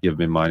relatives give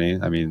me money.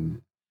 I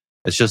mean,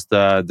 it's just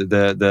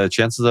the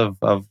chances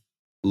of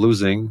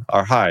losing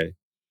are high.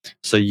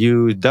 So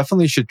you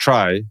definitely should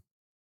try,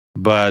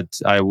 but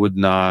I would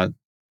not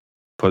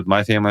put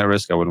my family at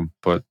risk. I wouldn't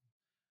put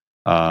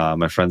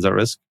my friends at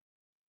risk.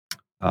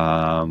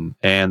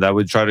 And I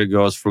would try to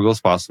go as frugal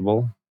as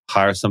possible.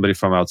 Hire somebody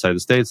from outside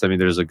the States. I mean,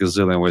 there's a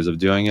gazillion ways of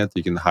doing it.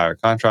 You can hire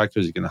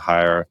contractors. You can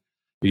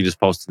just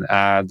post an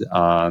ad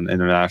on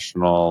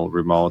international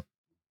remote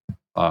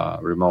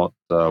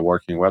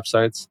working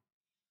websites,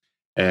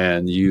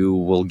 and you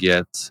will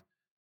get,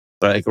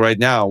 like right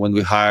now, when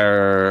we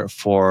hire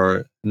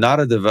for not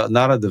a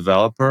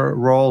developer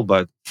role,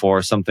 but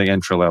for something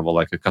entry level,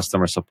 like a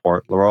customer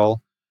support role,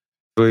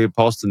 if we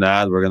post an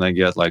ad, we're gonna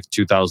get like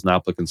 2,000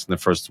 applicants in the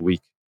first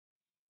week.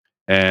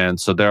 And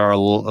so there are a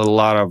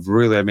lot of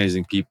really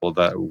amazing people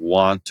that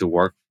want to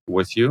work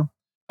with you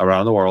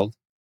around the world.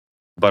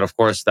 But of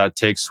course, that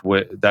takes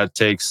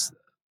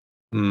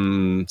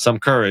some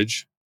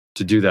courage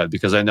to do that,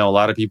 because I know a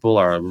lot of people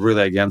are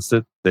really against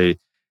it. They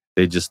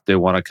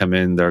want to come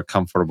in their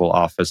comfortable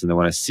office and they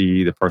want to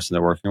see the person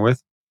they're working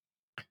with.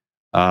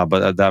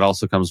 But that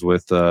also comes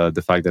with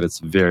the fact that it's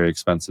very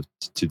expensive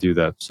to do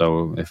that.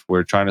 So if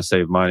we're trying to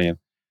save money,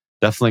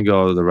 definitely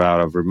go the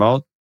route of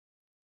remote.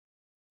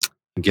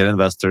 Get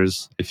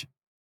investors. If you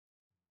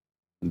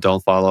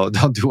don't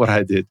do what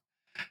I did.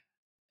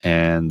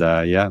 And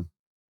yeah.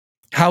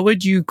 How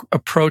would you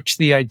approach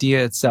the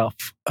idea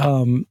itself?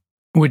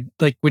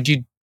 Would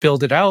you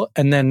build it out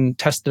and then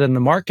test it in the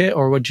market,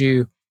 or would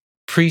you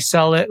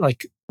pre-sell it?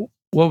 Like,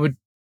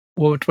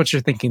 what's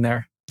your thinking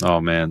there?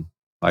 Oh man,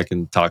 I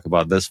can talk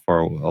about this for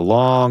a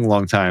long,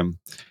 long time.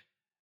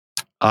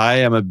 I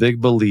am a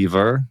big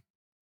believer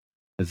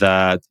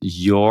that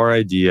your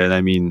idea, and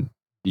I mean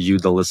you,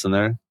 the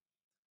listener,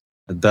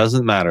 it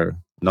doesn't matter.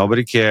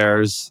 Nobody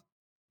cares.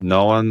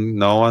 No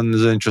one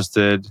is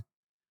interested.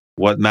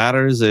 What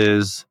matters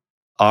is,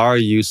 are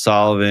you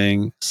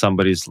solving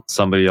somebody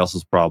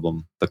else's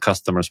problem, the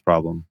customer's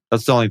problem?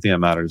 That's the only thing that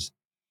matters.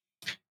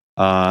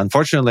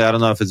 Unfortunately, I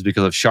don't know if it's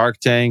because of Shark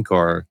Tank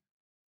or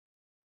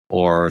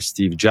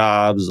Steve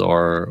Jobs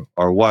or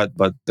what,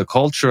 but the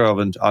culture of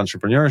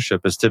entrepreneurship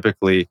is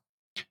typically,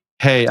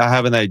 hey, I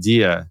have an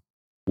idea.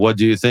 What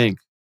do you think?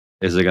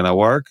 Is it going to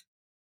work?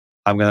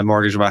 I'm going to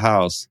mortgage my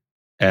house,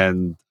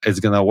 and it's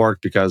going to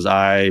work because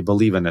I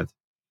believe in it,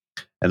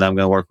 and I'm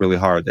going to work really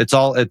hard.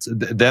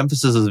 The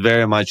emphasis is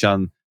very much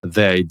on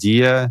the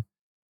idea,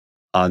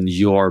 on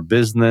your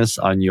business,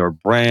 on your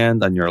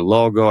brand, on your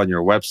logo, on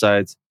your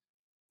website.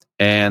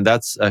 And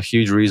that's a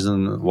huge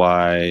reason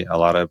why a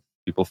lot of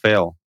people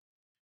fail.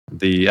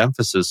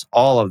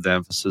 All of the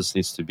emphasis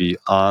needs to be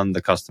on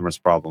the customer's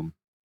problem.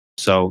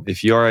 So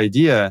if your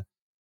idea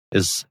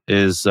is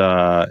if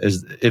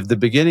the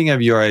beginning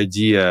of your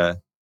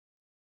idea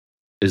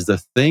is the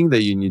thing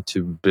that you need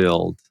to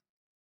build,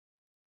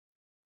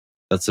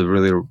 that's a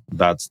really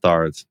bad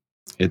start.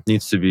 It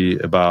needs to be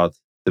about,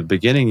 the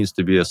beginning needs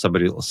to be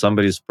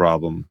somebody's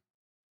problem.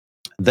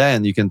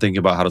 Then you can think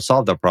about how to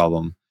solve that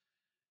problem.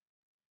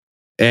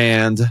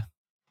 And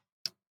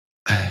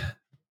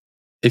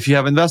if you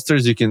have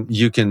investors, you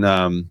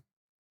can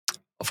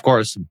of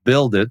course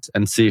build it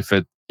and see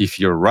if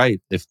you're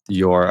right, if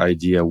your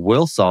idea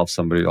will solve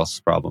somebody else's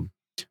problem.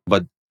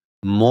 But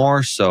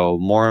more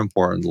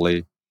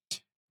importantly,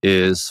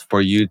 is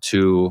for you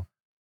to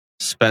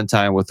spend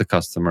time with the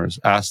customers,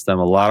 ask them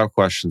a lot of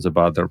questions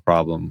about their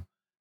problem,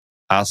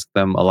 ask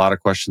them a lot of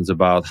questions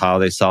about how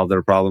they solve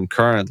their problem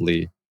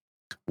currently,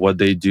 what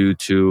they do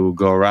to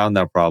go around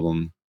that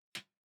problem,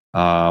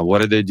 what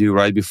did they do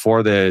right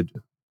before they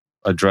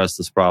address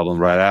this problem,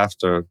 right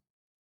after.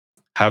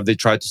 Have they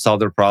tried to solve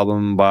their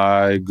problem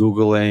by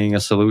Googling a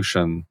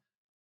solution?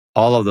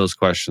 All of those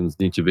questions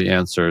need to be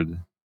answered,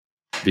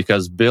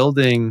 because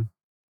building,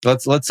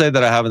 let's say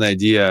that I have an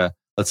idea.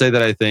 Let's say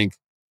that I think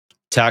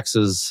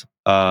taxes,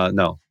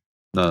 no.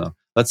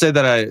 Let's say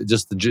that I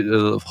just,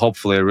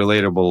 hopefully a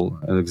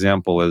relatable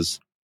example is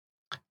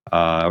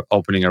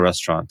opening a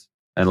restaurant.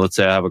 And let's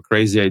say I have a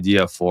crazy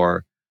idea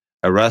for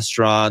a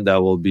restaurant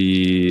that will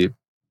be,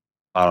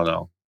 I don't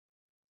know,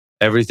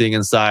 everything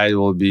inside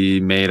will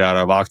be made out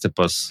of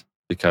octopus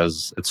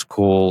because it's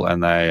cool,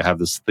 and I have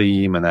this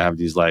theme, and I have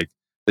these, like,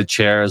 the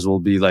chairs will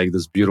be like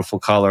this beautiful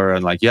color,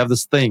 and like you have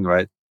this thing,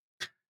 right?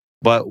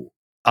 But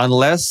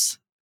unless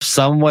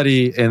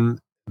somebody in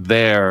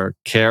there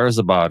cares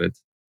about it,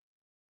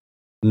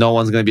 no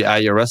one's going to be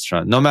at your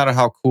restaurant, no matter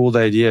how cool the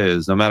idea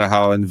is, no matter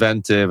how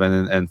inventive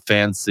and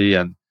fancy,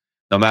 and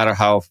no matter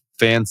how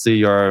fancy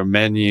your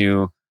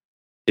menu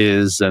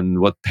is and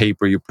what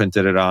paper you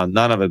printed it on.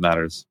 None of it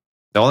matters.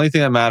 The only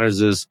thing that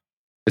matters is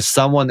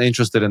someone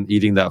interested in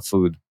eating that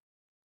food,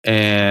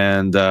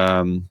 and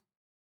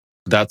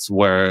that's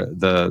where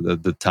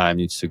the time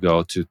needs to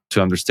go to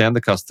understand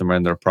the customer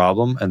and their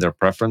problem and their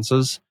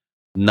preferences,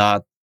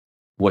 not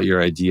what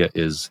your idea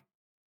is.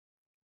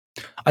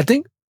 I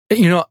think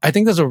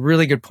those are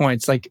really good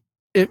points. Like,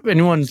 if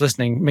anyone's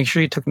listening, make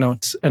sure you took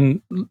notes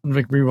and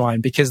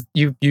rewind, because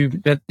you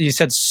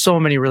said so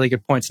many really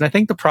good points. And I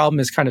think the problem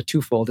is kind of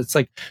twofold. It's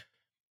like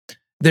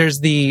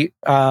there's the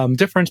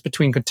difference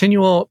between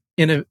continual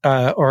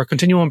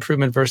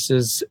improvement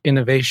versus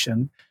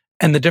innovation,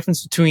 and the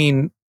difference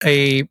between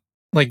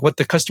what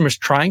the customer's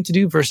trying to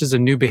do versus a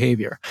new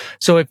behavior.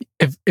 So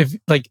if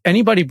like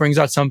anybody brings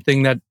out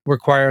something that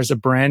requires a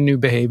brand new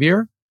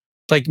behavior,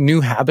 like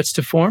new habits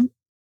to form,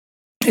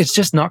 it's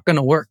just not going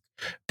to work,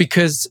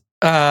 because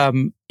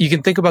you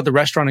can think about the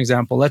restaurant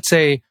example. Let's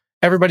say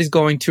everybody's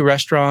going to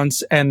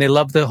restaurants and they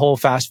love the whole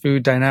fast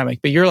food dynamic,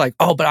 but you're like,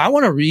 oh, but I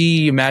want to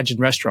reimagine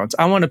restaurants.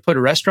 I want to put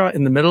a restaurant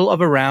in the middle of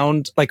a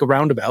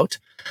roundabout,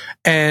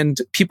 and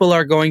people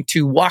are going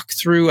to walk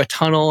through a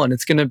tunnel, and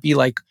it's going to be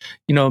like,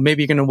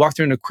 maybe you're going to walk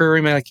through an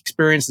aquarium-like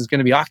experience. There's going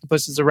to be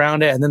octopuses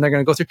around it, and then they're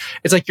going to go through.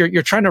 It's like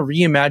you're trying to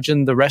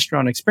reimagine the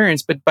restaurant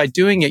experience, but by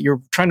doing it,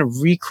 you're trying to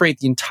recreate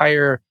the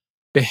entire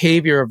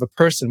behavior of a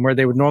person, where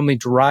they would normally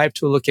drive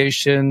to a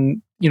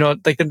location,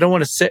 like they don't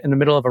want to sit in the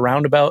middle of a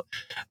roundabout.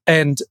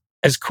 And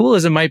as cool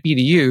as it might be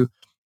to you,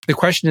 the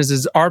question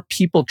is are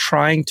people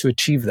trying to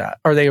achieve that?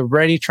 Are they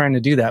already trying to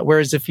do that?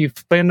 Whereas if you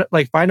find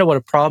out what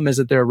a problem is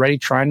that they're already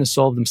trying to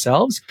solve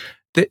themselves,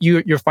 that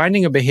you're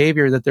finding a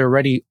behavior that they're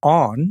already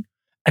on.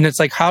 And it's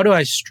like, how do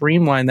I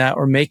streamline that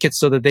or make it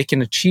so that they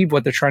can achieve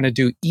what they're trying to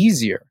do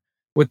easier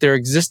with their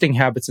existing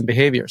habits and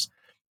behaviors?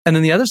 And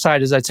then the other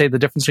side is, I'd say, the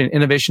difference between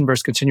innovation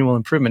versus continual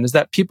improvement is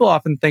that people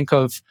often think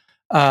of,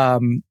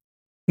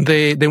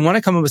 they want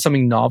to come up with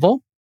something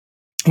novel,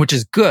 which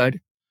is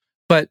good.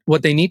 But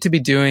what they need to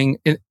be doing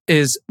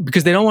is,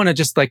 because they don't want to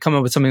just like come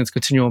up with something that's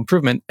continual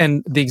improvement.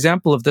 And the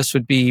example of this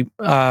would be,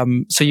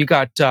 so you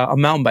got a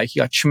mountain bike,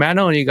 you got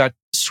Shimano and you got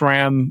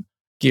SRAM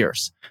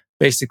gears.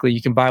 Basically,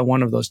 you can buy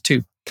one of those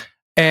two.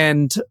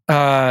 And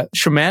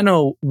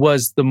Shimano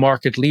was the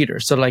market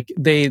leader. So like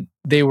they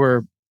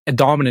were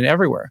dominant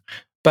everywhere.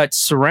 But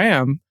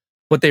SRAM,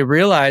 what they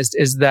realized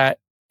is that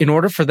in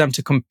order for them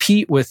to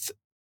compete with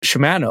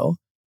Shimano,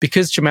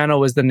 because Shimano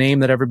was the name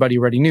that everybody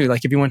already knew,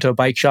 like if you went to a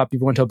bike shop, if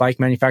you went to a bike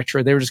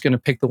manufacturer, they were just going to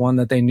pick the one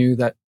that they knew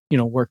that,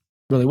 worked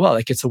really well.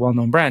 Like it's a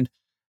well-known brand.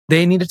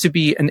 They needed to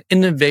be an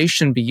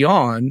innovation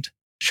beyond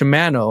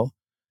Shimano.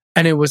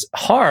 And it was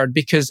hard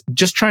because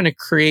just trying to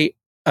create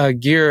a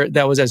gear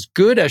that was as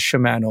good as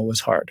Shimano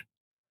was hard.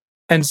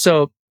 And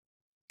so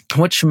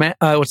what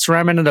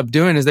SRAM ended up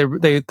doing is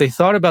they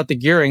thought about the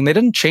gearing. They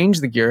didn't change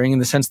the gearing in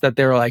the sense that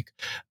they're like,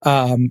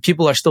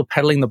 people are still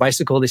pedaling the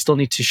bicycle. They still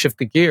need to shift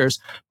the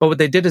gears. But what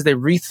they did is they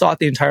rethought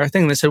the entire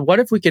thing. They said, what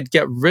if we could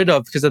get rid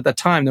of, because at that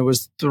time there were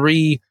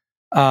three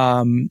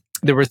chain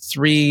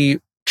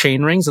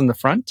rings in the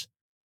front.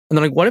 And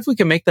they're like, what if we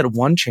could make that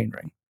one chain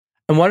ring?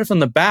 And what if on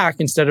the back,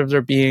 instead of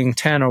there being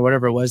 10 or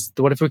whatever it was,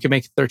 what if we could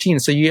make it 13?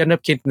 So you end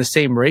up getting the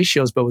same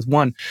ratios, but with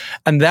one.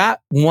 And that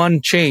one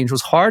change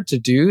was hard to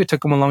do. It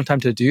took them a long time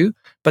to do,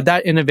 but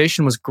that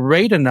innovation was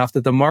great enough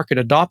that the market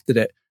adopted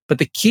it. But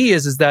the key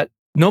is that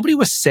nobody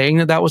was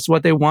saying that was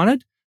what they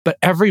wanted, but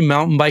every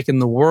mountain bike in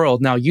the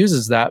world now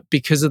uses that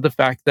because of the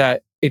fact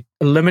that it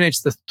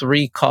eliminates the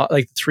three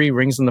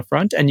rings in the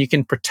front, and you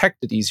can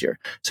protect it easier.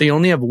 So you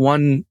only have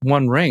one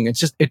ring. It's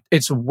just,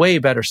 it's a way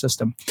better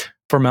system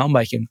for mountain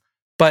biking.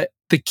 But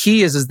the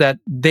key is that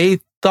they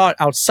thought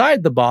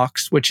outside the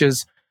box, which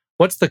is,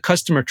 what's the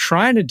customer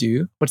trying to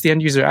do? What's the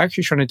end user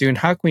actually trying to do? And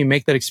how can we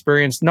make that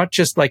experience not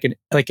just like an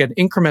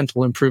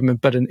incremental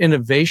improvement, but an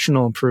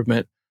innovational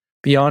improvement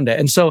beyond it?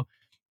 And so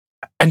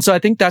I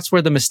think that's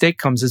where the mistake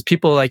comes, is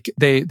people like,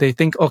 they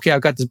think, okay,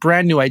 I've got this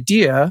brand new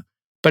idea,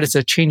 but it's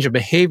a change of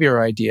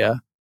behavior idea.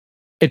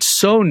 It's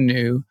so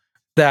new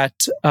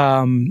that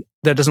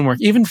that doesn't work.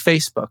 Even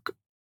Facebook.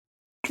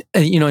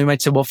 You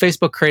might say, well,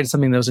 Facebook created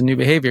something that was a new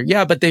behavior.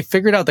 Yeah, but they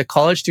figured out that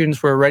college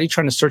students were already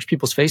trying to search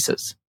people's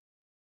faces.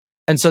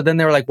 And so then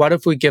they were like, what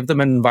if we give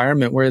them an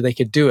environment where they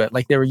could do it?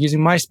 Like they were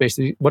using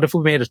MySpace. What if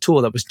we made a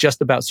tool that was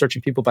just about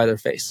searching people by their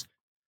face?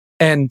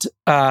 And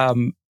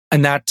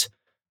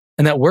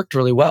that worked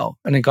really well,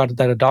 and it got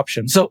that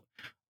adoption. So,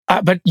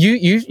 but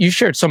you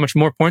shared so much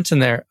more points in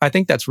there. I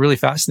think that's really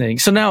fascinating.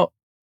 So now,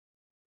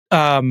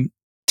 10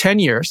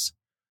 years,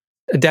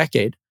 a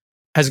decade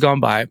has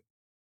gone by.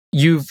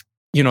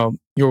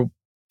 You're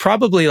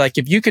probably like,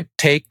 if you could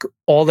take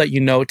all that you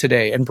know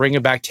today and bring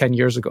it back 10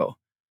 years ago,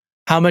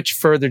 how much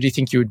further do you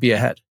think you would be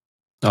ahead?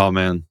 Oh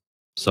man,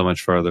 so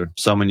much further.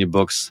 So many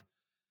books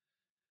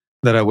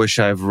that I wish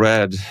I've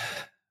read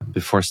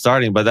before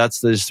starting, but that's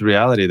just the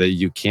reality that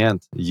you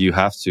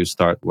have to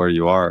start where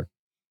you are.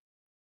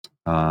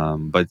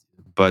 But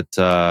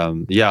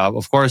yeah,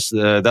 of course,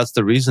 that's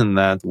the reason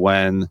that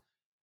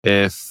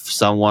if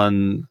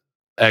someone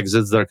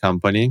exits their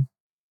company,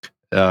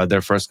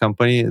 their first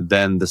company,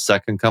 then the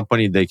second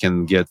company, they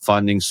can get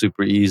funding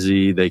super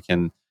easy. They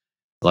can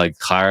like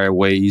hire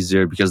way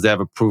easier because they have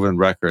a proven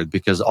record.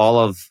 Because all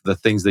of the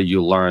things that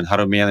you learn, how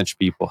to manage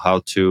people,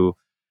 how to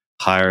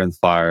hire and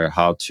fire,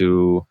 how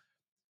to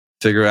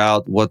figure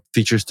out what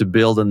features to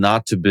build and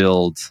not to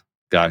build.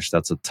 Gosh,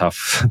 that's a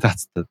tough.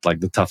 That's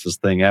like the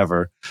toughest thing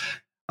ever.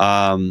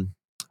 How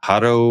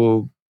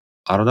to,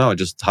 I don't know,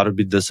 just how to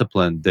be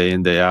disciplined day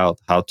in day out.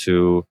 How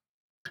to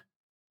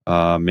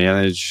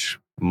manage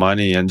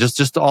money and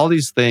just all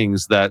these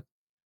things that,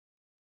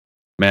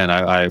 man,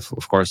 I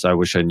of course I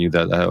wish I knew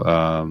that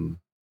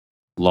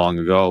long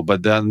ago.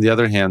 But then on the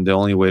other hand, the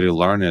only way to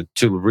learn it,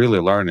 to really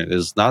learn it,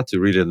 is not to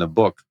read it in a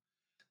book,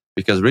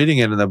 because reading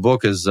it in a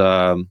book is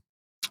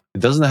it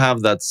doesn't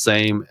have that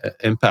same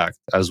impact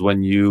as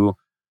when you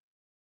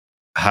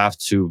have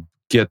to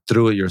get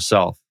through it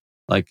yourself.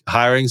 Like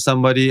hiring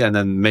somebody and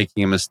then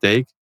making a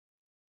mistake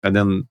and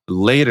then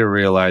later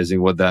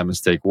realizing what that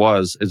mistake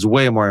was is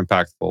way more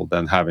impactful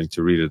than having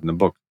to read it in a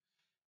book,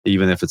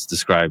 even if it's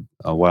described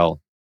well.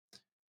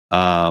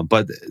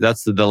 But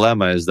that's the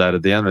dilemma, is that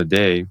at the end of the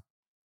day,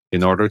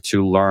 in order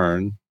to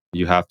learn,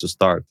 you have to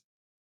start.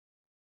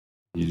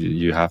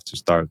 You have to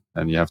start,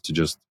 and you have to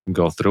just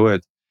go through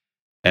it.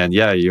 And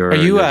yeah, you're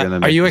gonna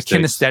make are you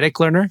mistakes. a kinesthetic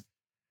learner?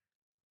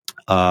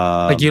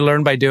 Like you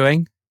learn by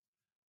doing?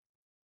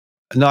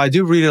 No, I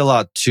do read a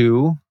lot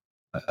too.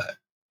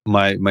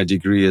 My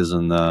degree is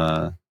in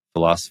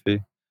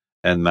philosophy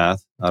and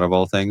math, out of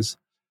all things.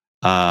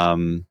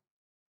 But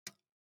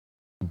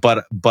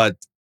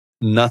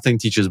nothing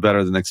teaches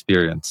better than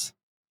experience.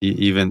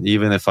 Even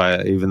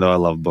though I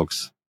love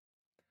books.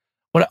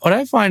 What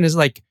I find is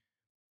like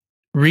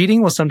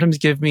reading will sometimes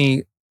give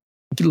me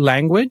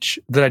language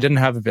that I didn't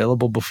have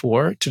available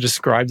before to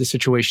describe the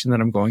situation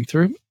that I'm going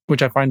through,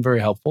 which I find very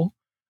helpful.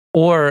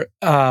 Or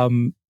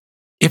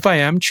if I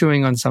am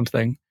chewing on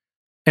something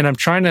and I'm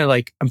trying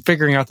to I'm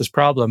figuring out this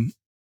problem,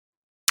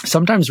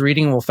 sometimes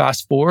reading will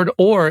fast forward,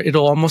 or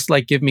it'll almost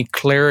like give me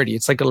clarity.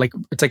 It's like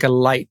a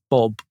light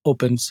bulb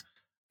opens,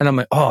 and I'm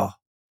like, oh,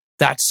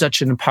 that's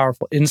such an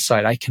powerful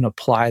insight. I can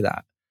apply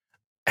that.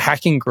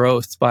 Hacking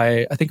Growth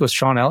by, I think it was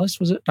Sean Ellis,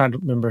 was it? I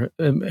don't remember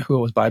who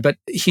it was by, but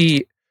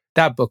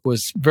that book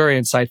was very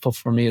insightful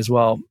for me as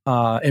well,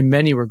 in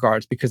many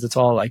regards, because it's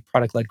all like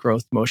product-led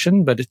growth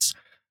motion, but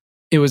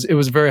it was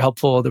very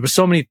helpful. There were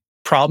so many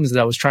problems that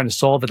I was trying to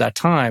solve at that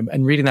time,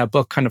 and reading that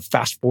book kind of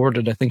fast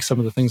forwarded, I think, some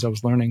of the things I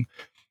was learning.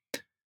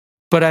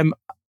 But I'm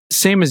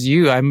same as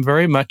you. I'm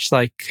very much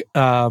like,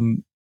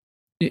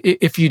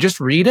 if you just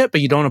read it, but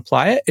you don't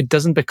apply it, it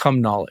doesn't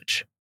become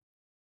knowledge.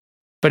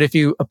 But if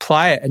you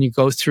apply it and you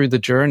go through the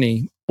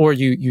journey, or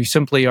you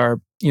simply are,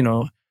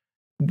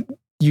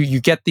 you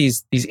get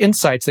these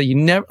insights that you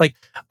never like.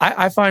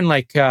 I find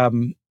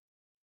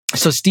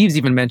so Steve's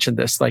even mentioned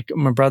this. Like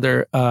my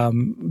brother,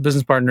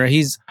 business partner,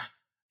 he's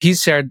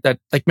shared that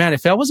man,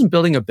 if I wasn't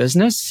building a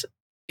business,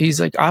 he's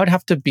like, I would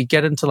have to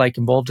get into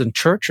involved in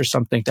church or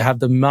something to have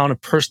the amount of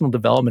personal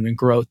development and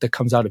growth that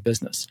comes out of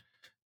business.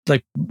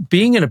 Like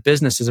being in a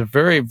business is a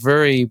very,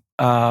 very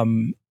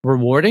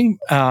rewarding,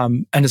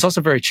 and it's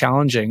also very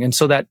challenging. And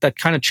so that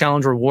kind of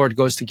challenge reward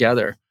goes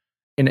together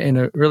in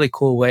a really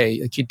cool way.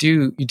 Like you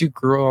do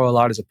grow a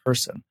lot as a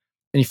person,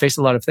 and you face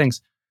a lot of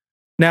things.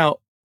 Now,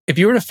 if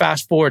you were to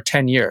fast forward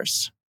 10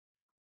 years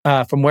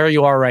from where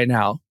you are right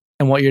now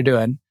and what you're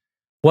doing,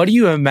 what do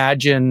you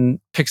imagine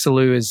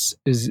Pixeloo is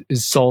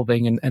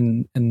solving,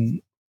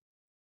 and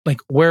like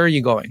where are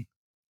you going?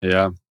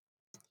 Yeah.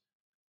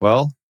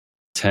 Well,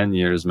 10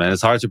 years, man.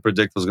 It's hard to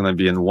predict what's going to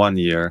be in 1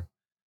 year.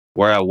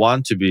 Where I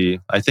want to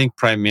be, I think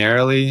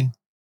primarily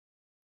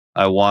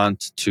I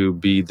want to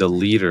be the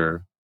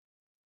leader,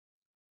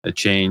 a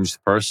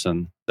changed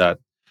person that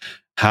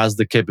has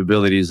the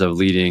capabilities of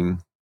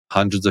leading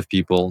hundreds of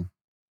people,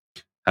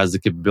 has the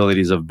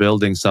capabilities of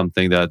building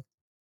something that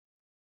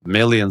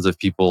millions of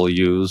people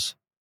use.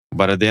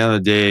 But at the end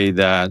of the day,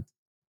 that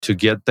to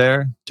get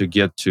there, to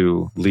get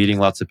to leading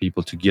lots of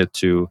people, to get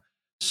to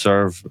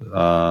serve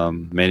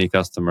many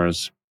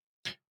customers,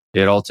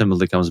 it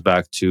ultimately comes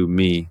back to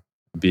me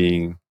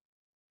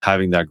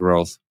having that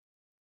growth.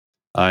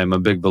 I'm a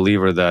big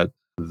believer that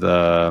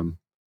the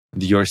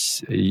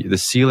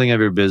ceiling of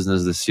your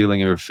business, the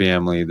ceiling of your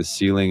family, the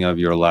ceiling of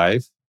your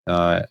life,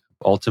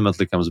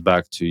 ultimately comes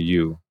back to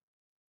you.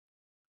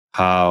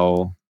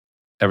 How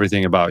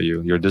everything about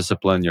you, your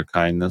discipline, your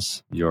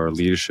kindness, your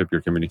leadership, your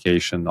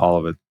communication, all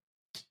of it.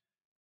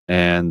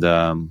 And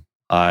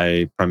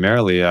I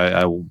primarily,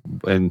 I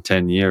in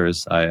 10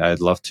 years,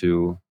 I'd love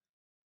to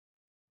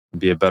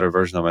be a better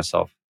version of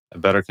myself, a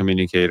better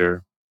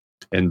communicator,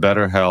 in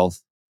better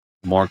health,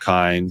 more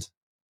kind,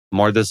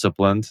 more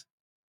disciplined,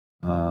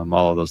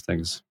 all of those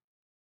things.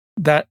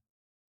 That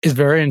is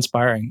very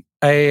inspiring.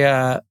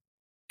 Yeah,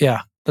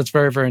 that's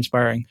very, very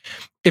inspiring.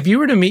 If you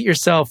were to meet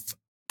yourself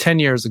 10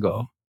 years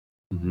ago,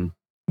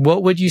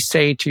 what would you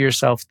say to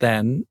yourself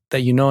then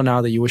that you know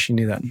now that you wish you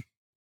knew then?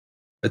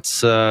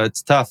 It's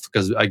tough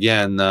because,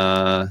 again,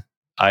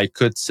 I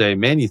could say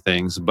many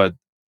things, but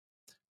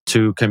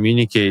to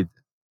communicate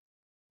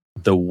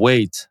the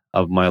weight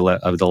of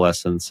of the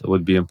lessons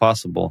would be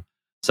impossible.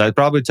 So I'd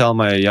probably tell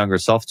my younger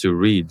self to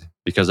read,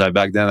 because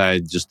back then I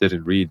just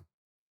didn't read.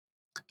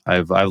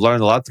 I've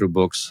learned a lot through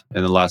books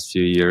in the last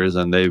few years,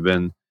 and they've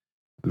been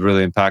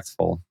really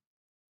impactful.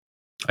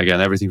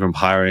 Again, everything from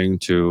hiring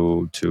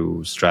to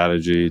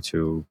strategy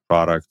to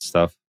product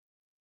stuff.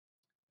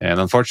 And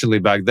unfortunately,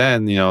 back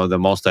then, the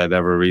most I'd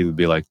ever read would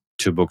be like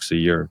 2 books a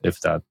year, if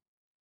that.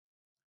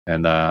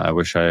 And I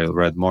wish I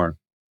read more.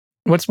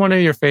 What's one of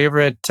your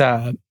favorite,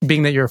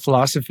 being that you're a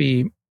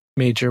philosophy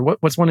major,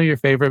 what's one of your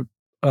favorite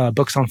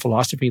books on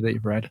philosophy that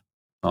you've read?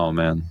 Oh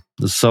man.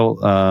 So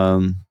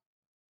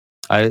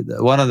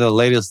one of the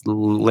latest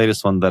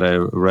one that I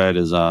read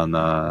is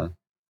on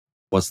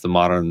what's the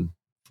modern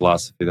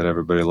philosophy that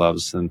everybody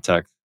loves in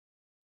tech,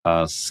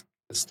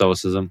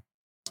 Stoicism.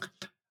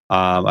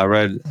 I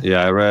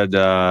read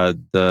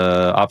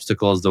The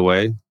Obstacle is the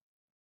Way.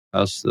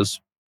 That's a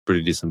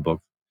pretty decent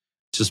book.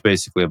 It's just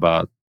basically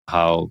about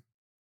how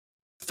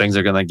things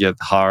are gonna get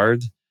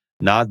hard,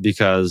 not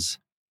because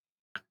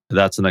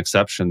that's an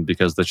exception,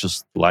 because that's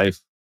just life.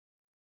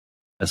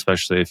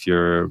 Especially if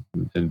you're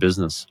in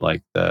business,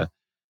 like the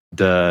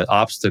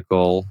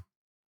obstacle,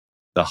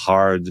 the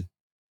hard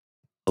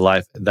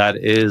life, that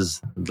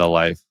is the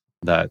life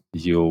that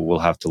you will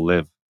have to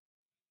live.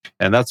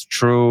 And that's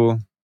true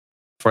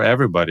for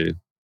everybody,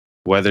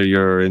 whether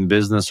you're in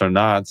business or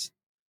not.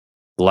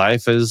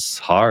 Life is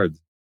hard.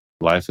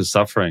 Life is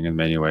suffering in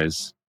many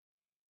ways.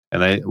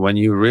 And when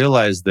you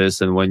realize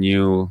this and when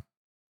you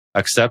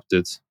accept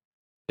it,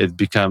 it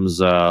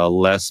becomes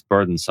less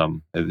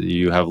burdensome.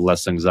 You have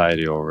less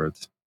anxiety over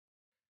it.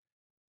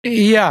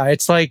 Yeah,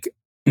 it's like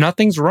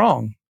nothing's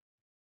wrong.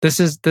 This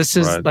is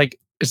right. Like,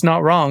 it's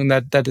not wrong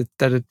that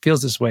it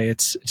feels this way.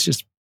 It's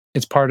just,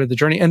 it's part of the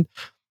journey. And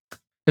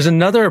there's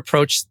another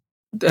approach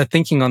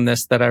thinking on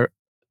this that I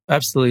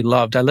absolutely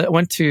loved. I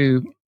went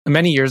to,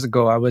 many years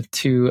ago, I went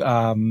to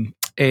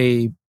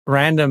a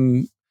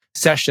random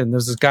session. There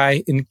was this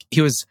guy,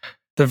 he was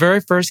the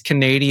very first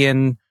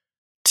Canadian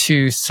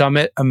to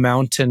summit a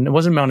mountain. It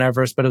wasn't Mount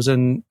Everest, but it was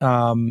in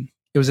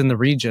the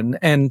region,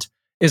 and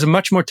is a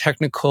much more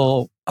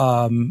technical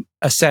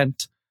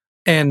ascent.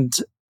 And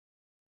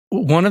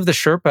one of the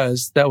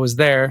Sherpas that was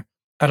there,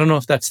 I don't know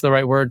if that's the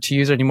right word to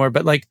use anymore,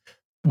 but like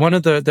one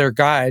of their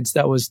guides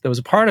that was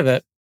a part of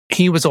it,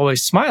 he was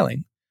always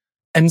smiling.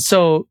 And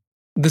so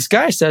this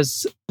guy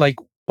says, like,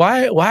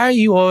 why are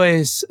you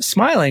always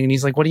smiling? And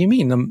he's like, what do you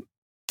mean?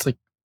 It's like,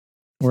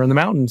 we're in the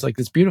mountains, like,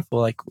 it's beautiful,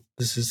 like,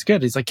 this is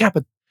good. He's like, yeah,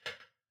 but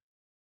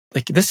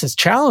like, this is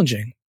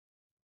challenging.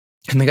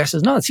 And the guy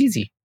says, no, it's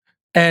easy.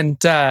 And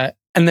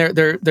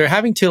they're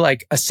having to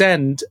like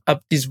ascend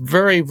up these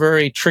very,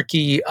 very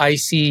tricky,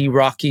 icy,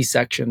 rocky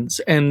sections.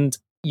 And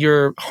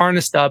you're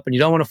harnessed up and you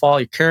don't want to fall.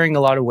 You're carrying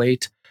a lot of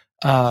weight.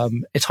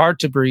 It's hard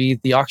to breathe.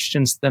 The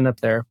oxygen's thin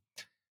up there.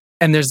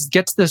 And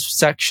gets this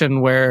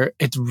section where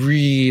it's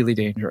really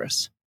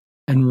dangerous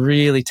and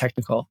really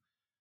technical.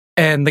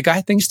 And the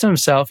guy thinks to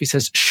himself, he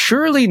says,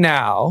 surely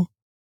now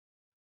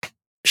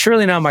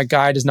my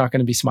guide is not going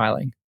to be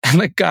smiling. And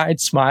the guide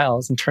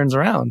smiles and turns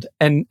around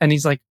and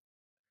he's like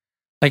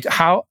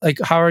how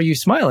are you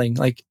smiling?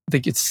 Like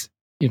it's,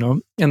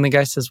 and the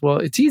guy says, well,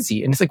 it's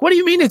easy. And it's like, what do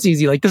you mean it's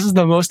easy? Like, this is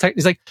the most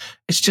he's like,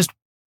 it's just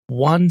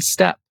one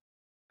step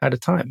at a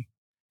time.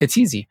 It's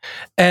easy.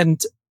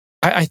 And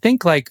I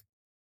think like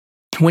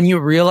when you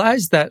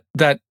realize that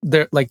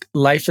there, like,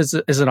 life is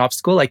an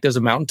obstacle, like there's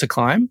a mountain to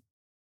climb,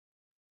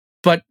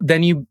 but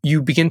then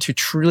you begin to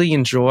truly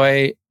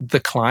enjoy the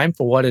climb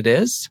for what it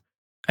is.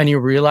 And you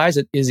realize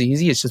it is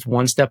easy. It's just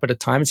one step at a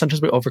time. And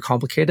sometimes we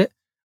overcomplicate it,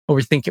 or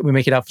we think we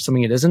make it out for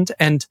something it isn't.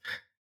 And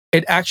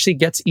it actually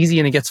gets easy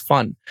and it gets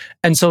fun.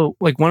 And so,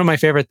 like, one of my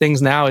favorite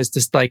things now is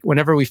just like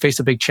whenever we face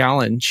a big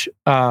challenge,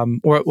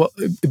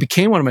 it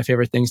became one of my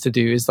favorite things to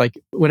do is like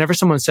whenever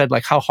someone said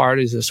like, how hard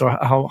is this, or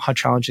how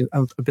challenging,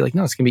 I'd be like,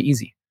 no, it's gonna be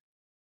easy.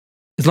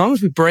 As long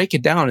as we break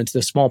it down into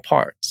the small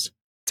parts,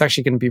 it's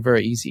actually going to be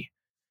very easy,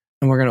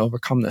 and we're going to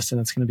overcome this,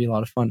 and it's going to be a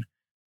lot of fun.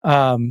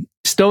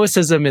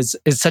 Stoicism is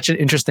such an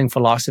interesting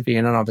philosophy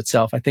in and of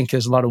itself. I think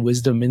there's a lot of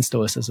wisdom in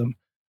Stoicism.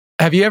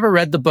 Have you ever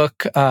read the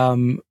book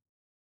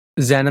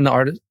Zen and the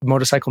Art of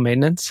Motorcycle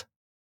Maintenance?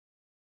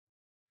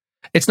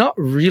 It's not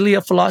really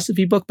a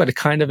philosophy book, but it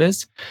kind of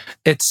is.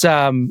 It's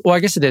well, I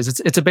guess it is.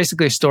 It's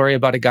basically a story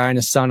about a guy and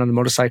his son on a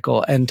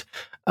motorcycle, and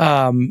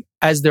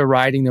as they're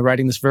riding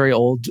this very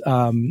old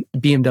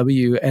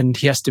BMW, and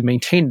he has to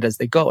maintain it as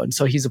they go. And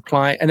so he's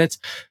applying, and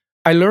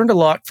I learned a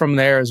lot from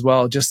there as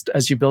well. Just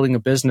as you're building a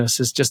business,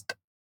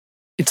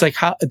 it's like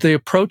how the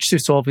approach to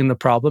solving the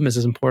problem is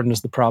as important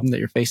as the problem that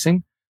you're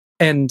facing.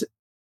 And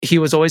he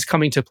was always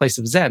coming to a place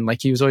of Zen.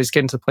 Like, he was always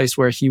getting to a place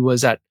where he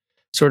was at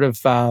sort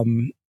of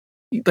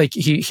like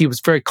he was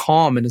very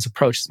calm in his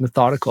approach. It's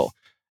methodical,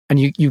 and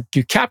you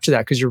capture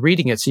that because you're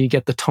reading it, so you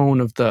get the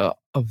tone of the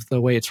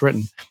way it's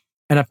written.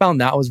 And I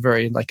found that was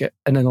very like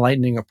an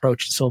enlightening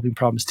approach to solving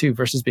problems too,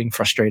 versus being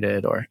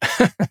frustrated or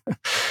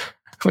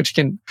which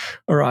can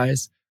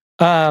arise.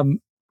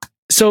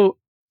 So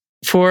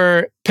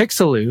for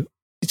Pixeloo,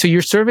 so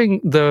you're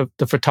serving the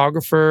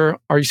photographer.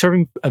 Are you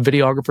serving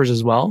videographers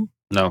as well?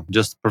 No,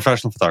 just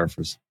professional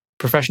photographers.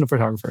 Professional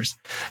photographers.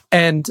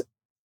 And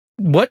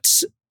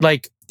what's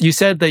like, you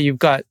said that you've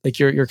got like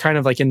you're kind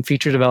of like in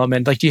feature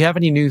development. Like, do you have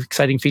any new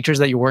exciting features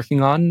that you're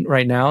working on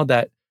right now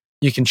that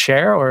you can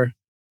share, or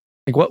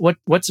like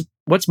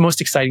what's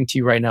most exciting to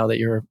you right now that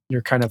you're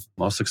kind of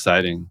most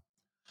exciting?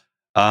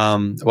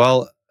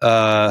 Well,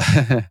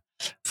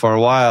 for a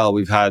while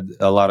we've had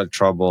a lot of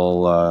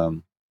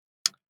trouble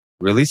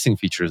releasing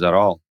features at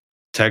all.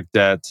 Tech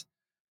debt,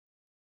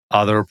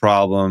 other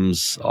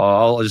problems,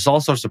 just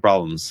all sorts of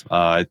problems.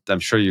 I'm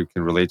sure you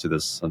can relate to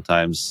this.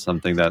 Sometimes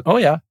something that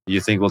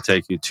you think will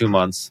take you 2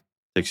 months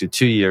takes you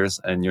 2 years,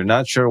 and you're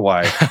not sure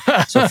why.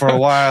 So for a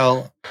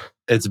while,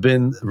 it's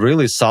been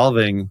really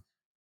solving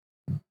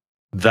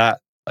that.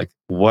 Like,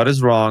 what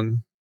is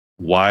wrong?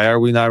 Why are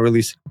we not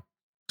releasing?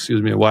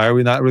 Why are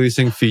we not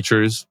releasing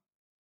features?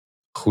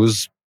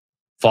 Whose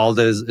fault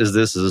is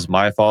this? Is this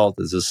my fault?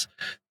 Is this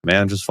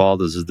manager's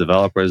fault? Is this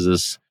developer? Is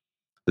this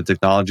the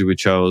technology we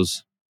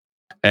chose?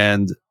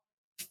 And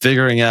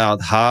figuring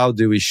out how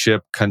do we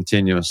ship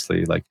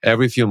continuously, like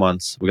every few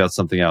months we got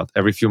something out,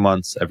 every few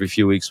months, every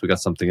few weeks we got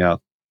something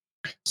out.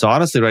 So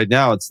honestly, right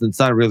now it's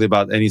not really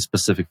about any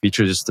specific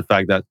feature, just the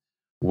fact that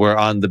we're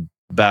on the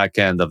back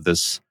end of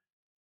this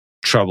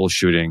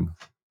troubleshooting,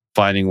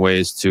 finding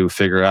ways to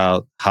figure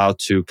out how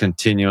to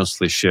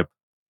continuously ship.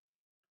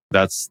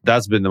 That's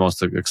been the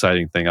most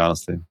exciting thing,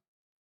 honestly.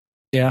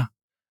 Yeah,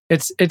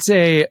 it's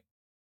a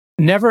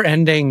never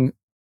ending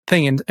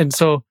thing, and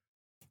so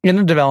in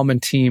a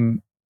development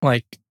team,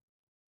 like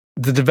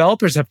the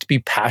developers have to be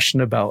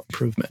passionate about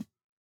improvement,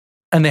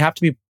 and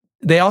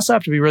they also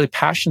have to be really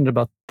passionate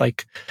about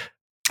like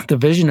the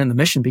vision and the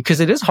mission,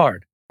 because it is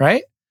hard,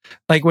 right?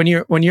 Like when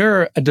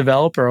you're a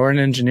developer or an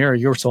engineer,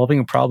 you're solving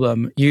a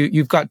problem.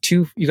 You've got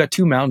two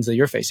mountains that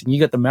you're facing. You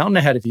got the mountain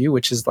ahead of you,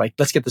 which is like,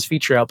 let's get this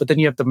feature out. But then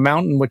you have the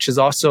mountain, which is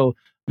also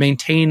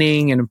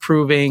maintaining and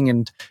improving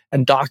and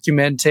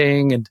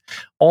documenting and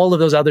all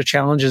of those other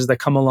challenges that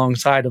come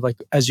alongside of like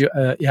as you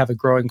have a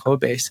growing code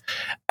base.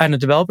 And a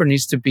developer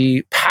needs to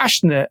be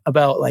passionate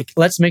about like,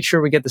 let's make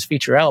sure we get this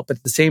feature out, but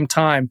at the same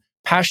time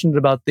passionate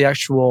about the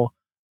actual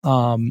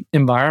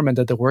environment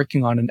that they're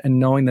working on, and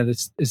knowing that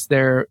it's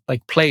their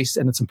like place,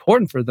 and it's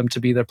important for them to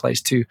be their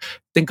place to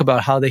think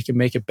about how they can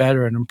make it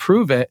better and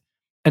improve it.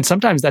 And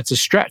sometimes that's a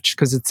stretch,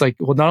 because it's like,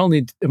 well, not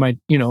only am I,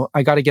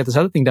 I got to get this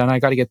other thing done, I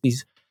got to get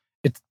these.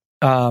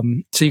 So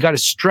you got to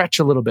stretch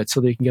a little bit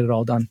so that you can get it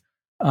all done.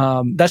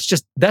 That's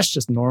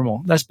just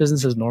normal. That's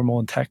business as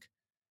normal in tech.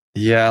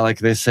 Yeah, like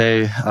they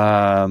say,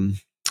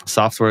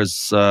 software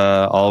is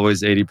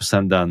always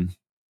 80% done.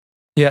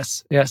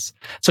 Yes.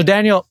 So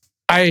Daniel,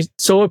 I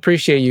so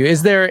appreciate you.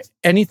 Is there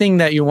anything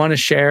that you want to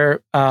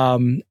share,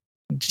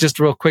 just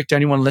real quick, to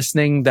anyone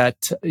listening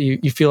that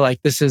you feel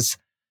like this is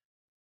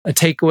a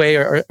takeaway,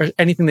 or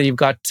anything that you've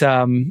got,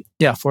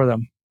 for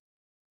them?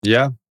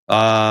 Yeah.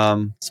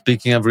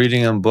 Speaking of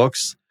reading and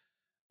books,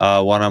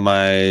 one of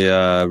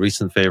my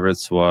recent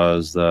favorites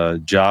was the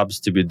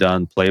Jobs to be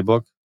Done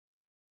playbook.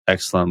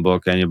 Excellent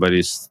book.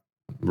 Anybody's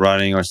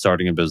running or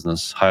starting a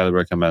business, highly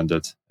recommend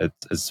it.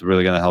 It's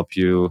really going to help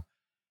you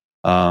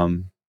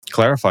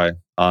clarify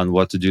on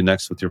what to do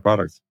next with your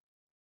product.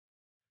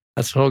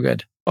 That's so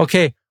good.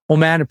 Okay. Well,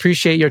 man,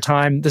 appreciate your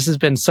time. This has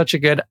been such a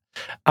good,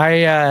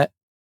 I'm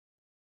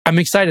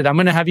excited. I'm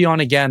going to have you on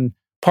again.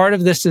 Part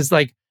of this is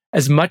like,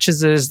 as much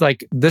as it is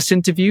like this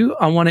interview,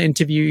 I want to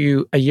interview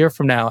you a year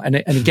from now. And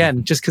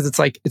again, just because it's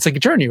like a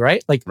journey,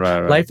 right? Like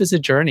right. Life is a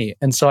journey.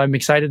 And so I'm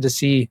excited to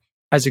see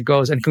as it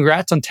goes. And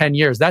congrats on 10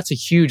 years. That's a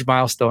huge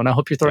milestone. I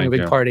hope you're throwing a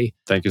big party.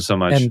 Thank you so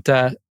much.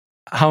 And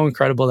how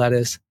incredible that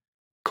is.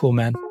 Cool,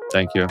 man.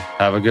 Thank you.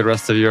 Have a good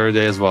rest of your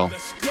day as well.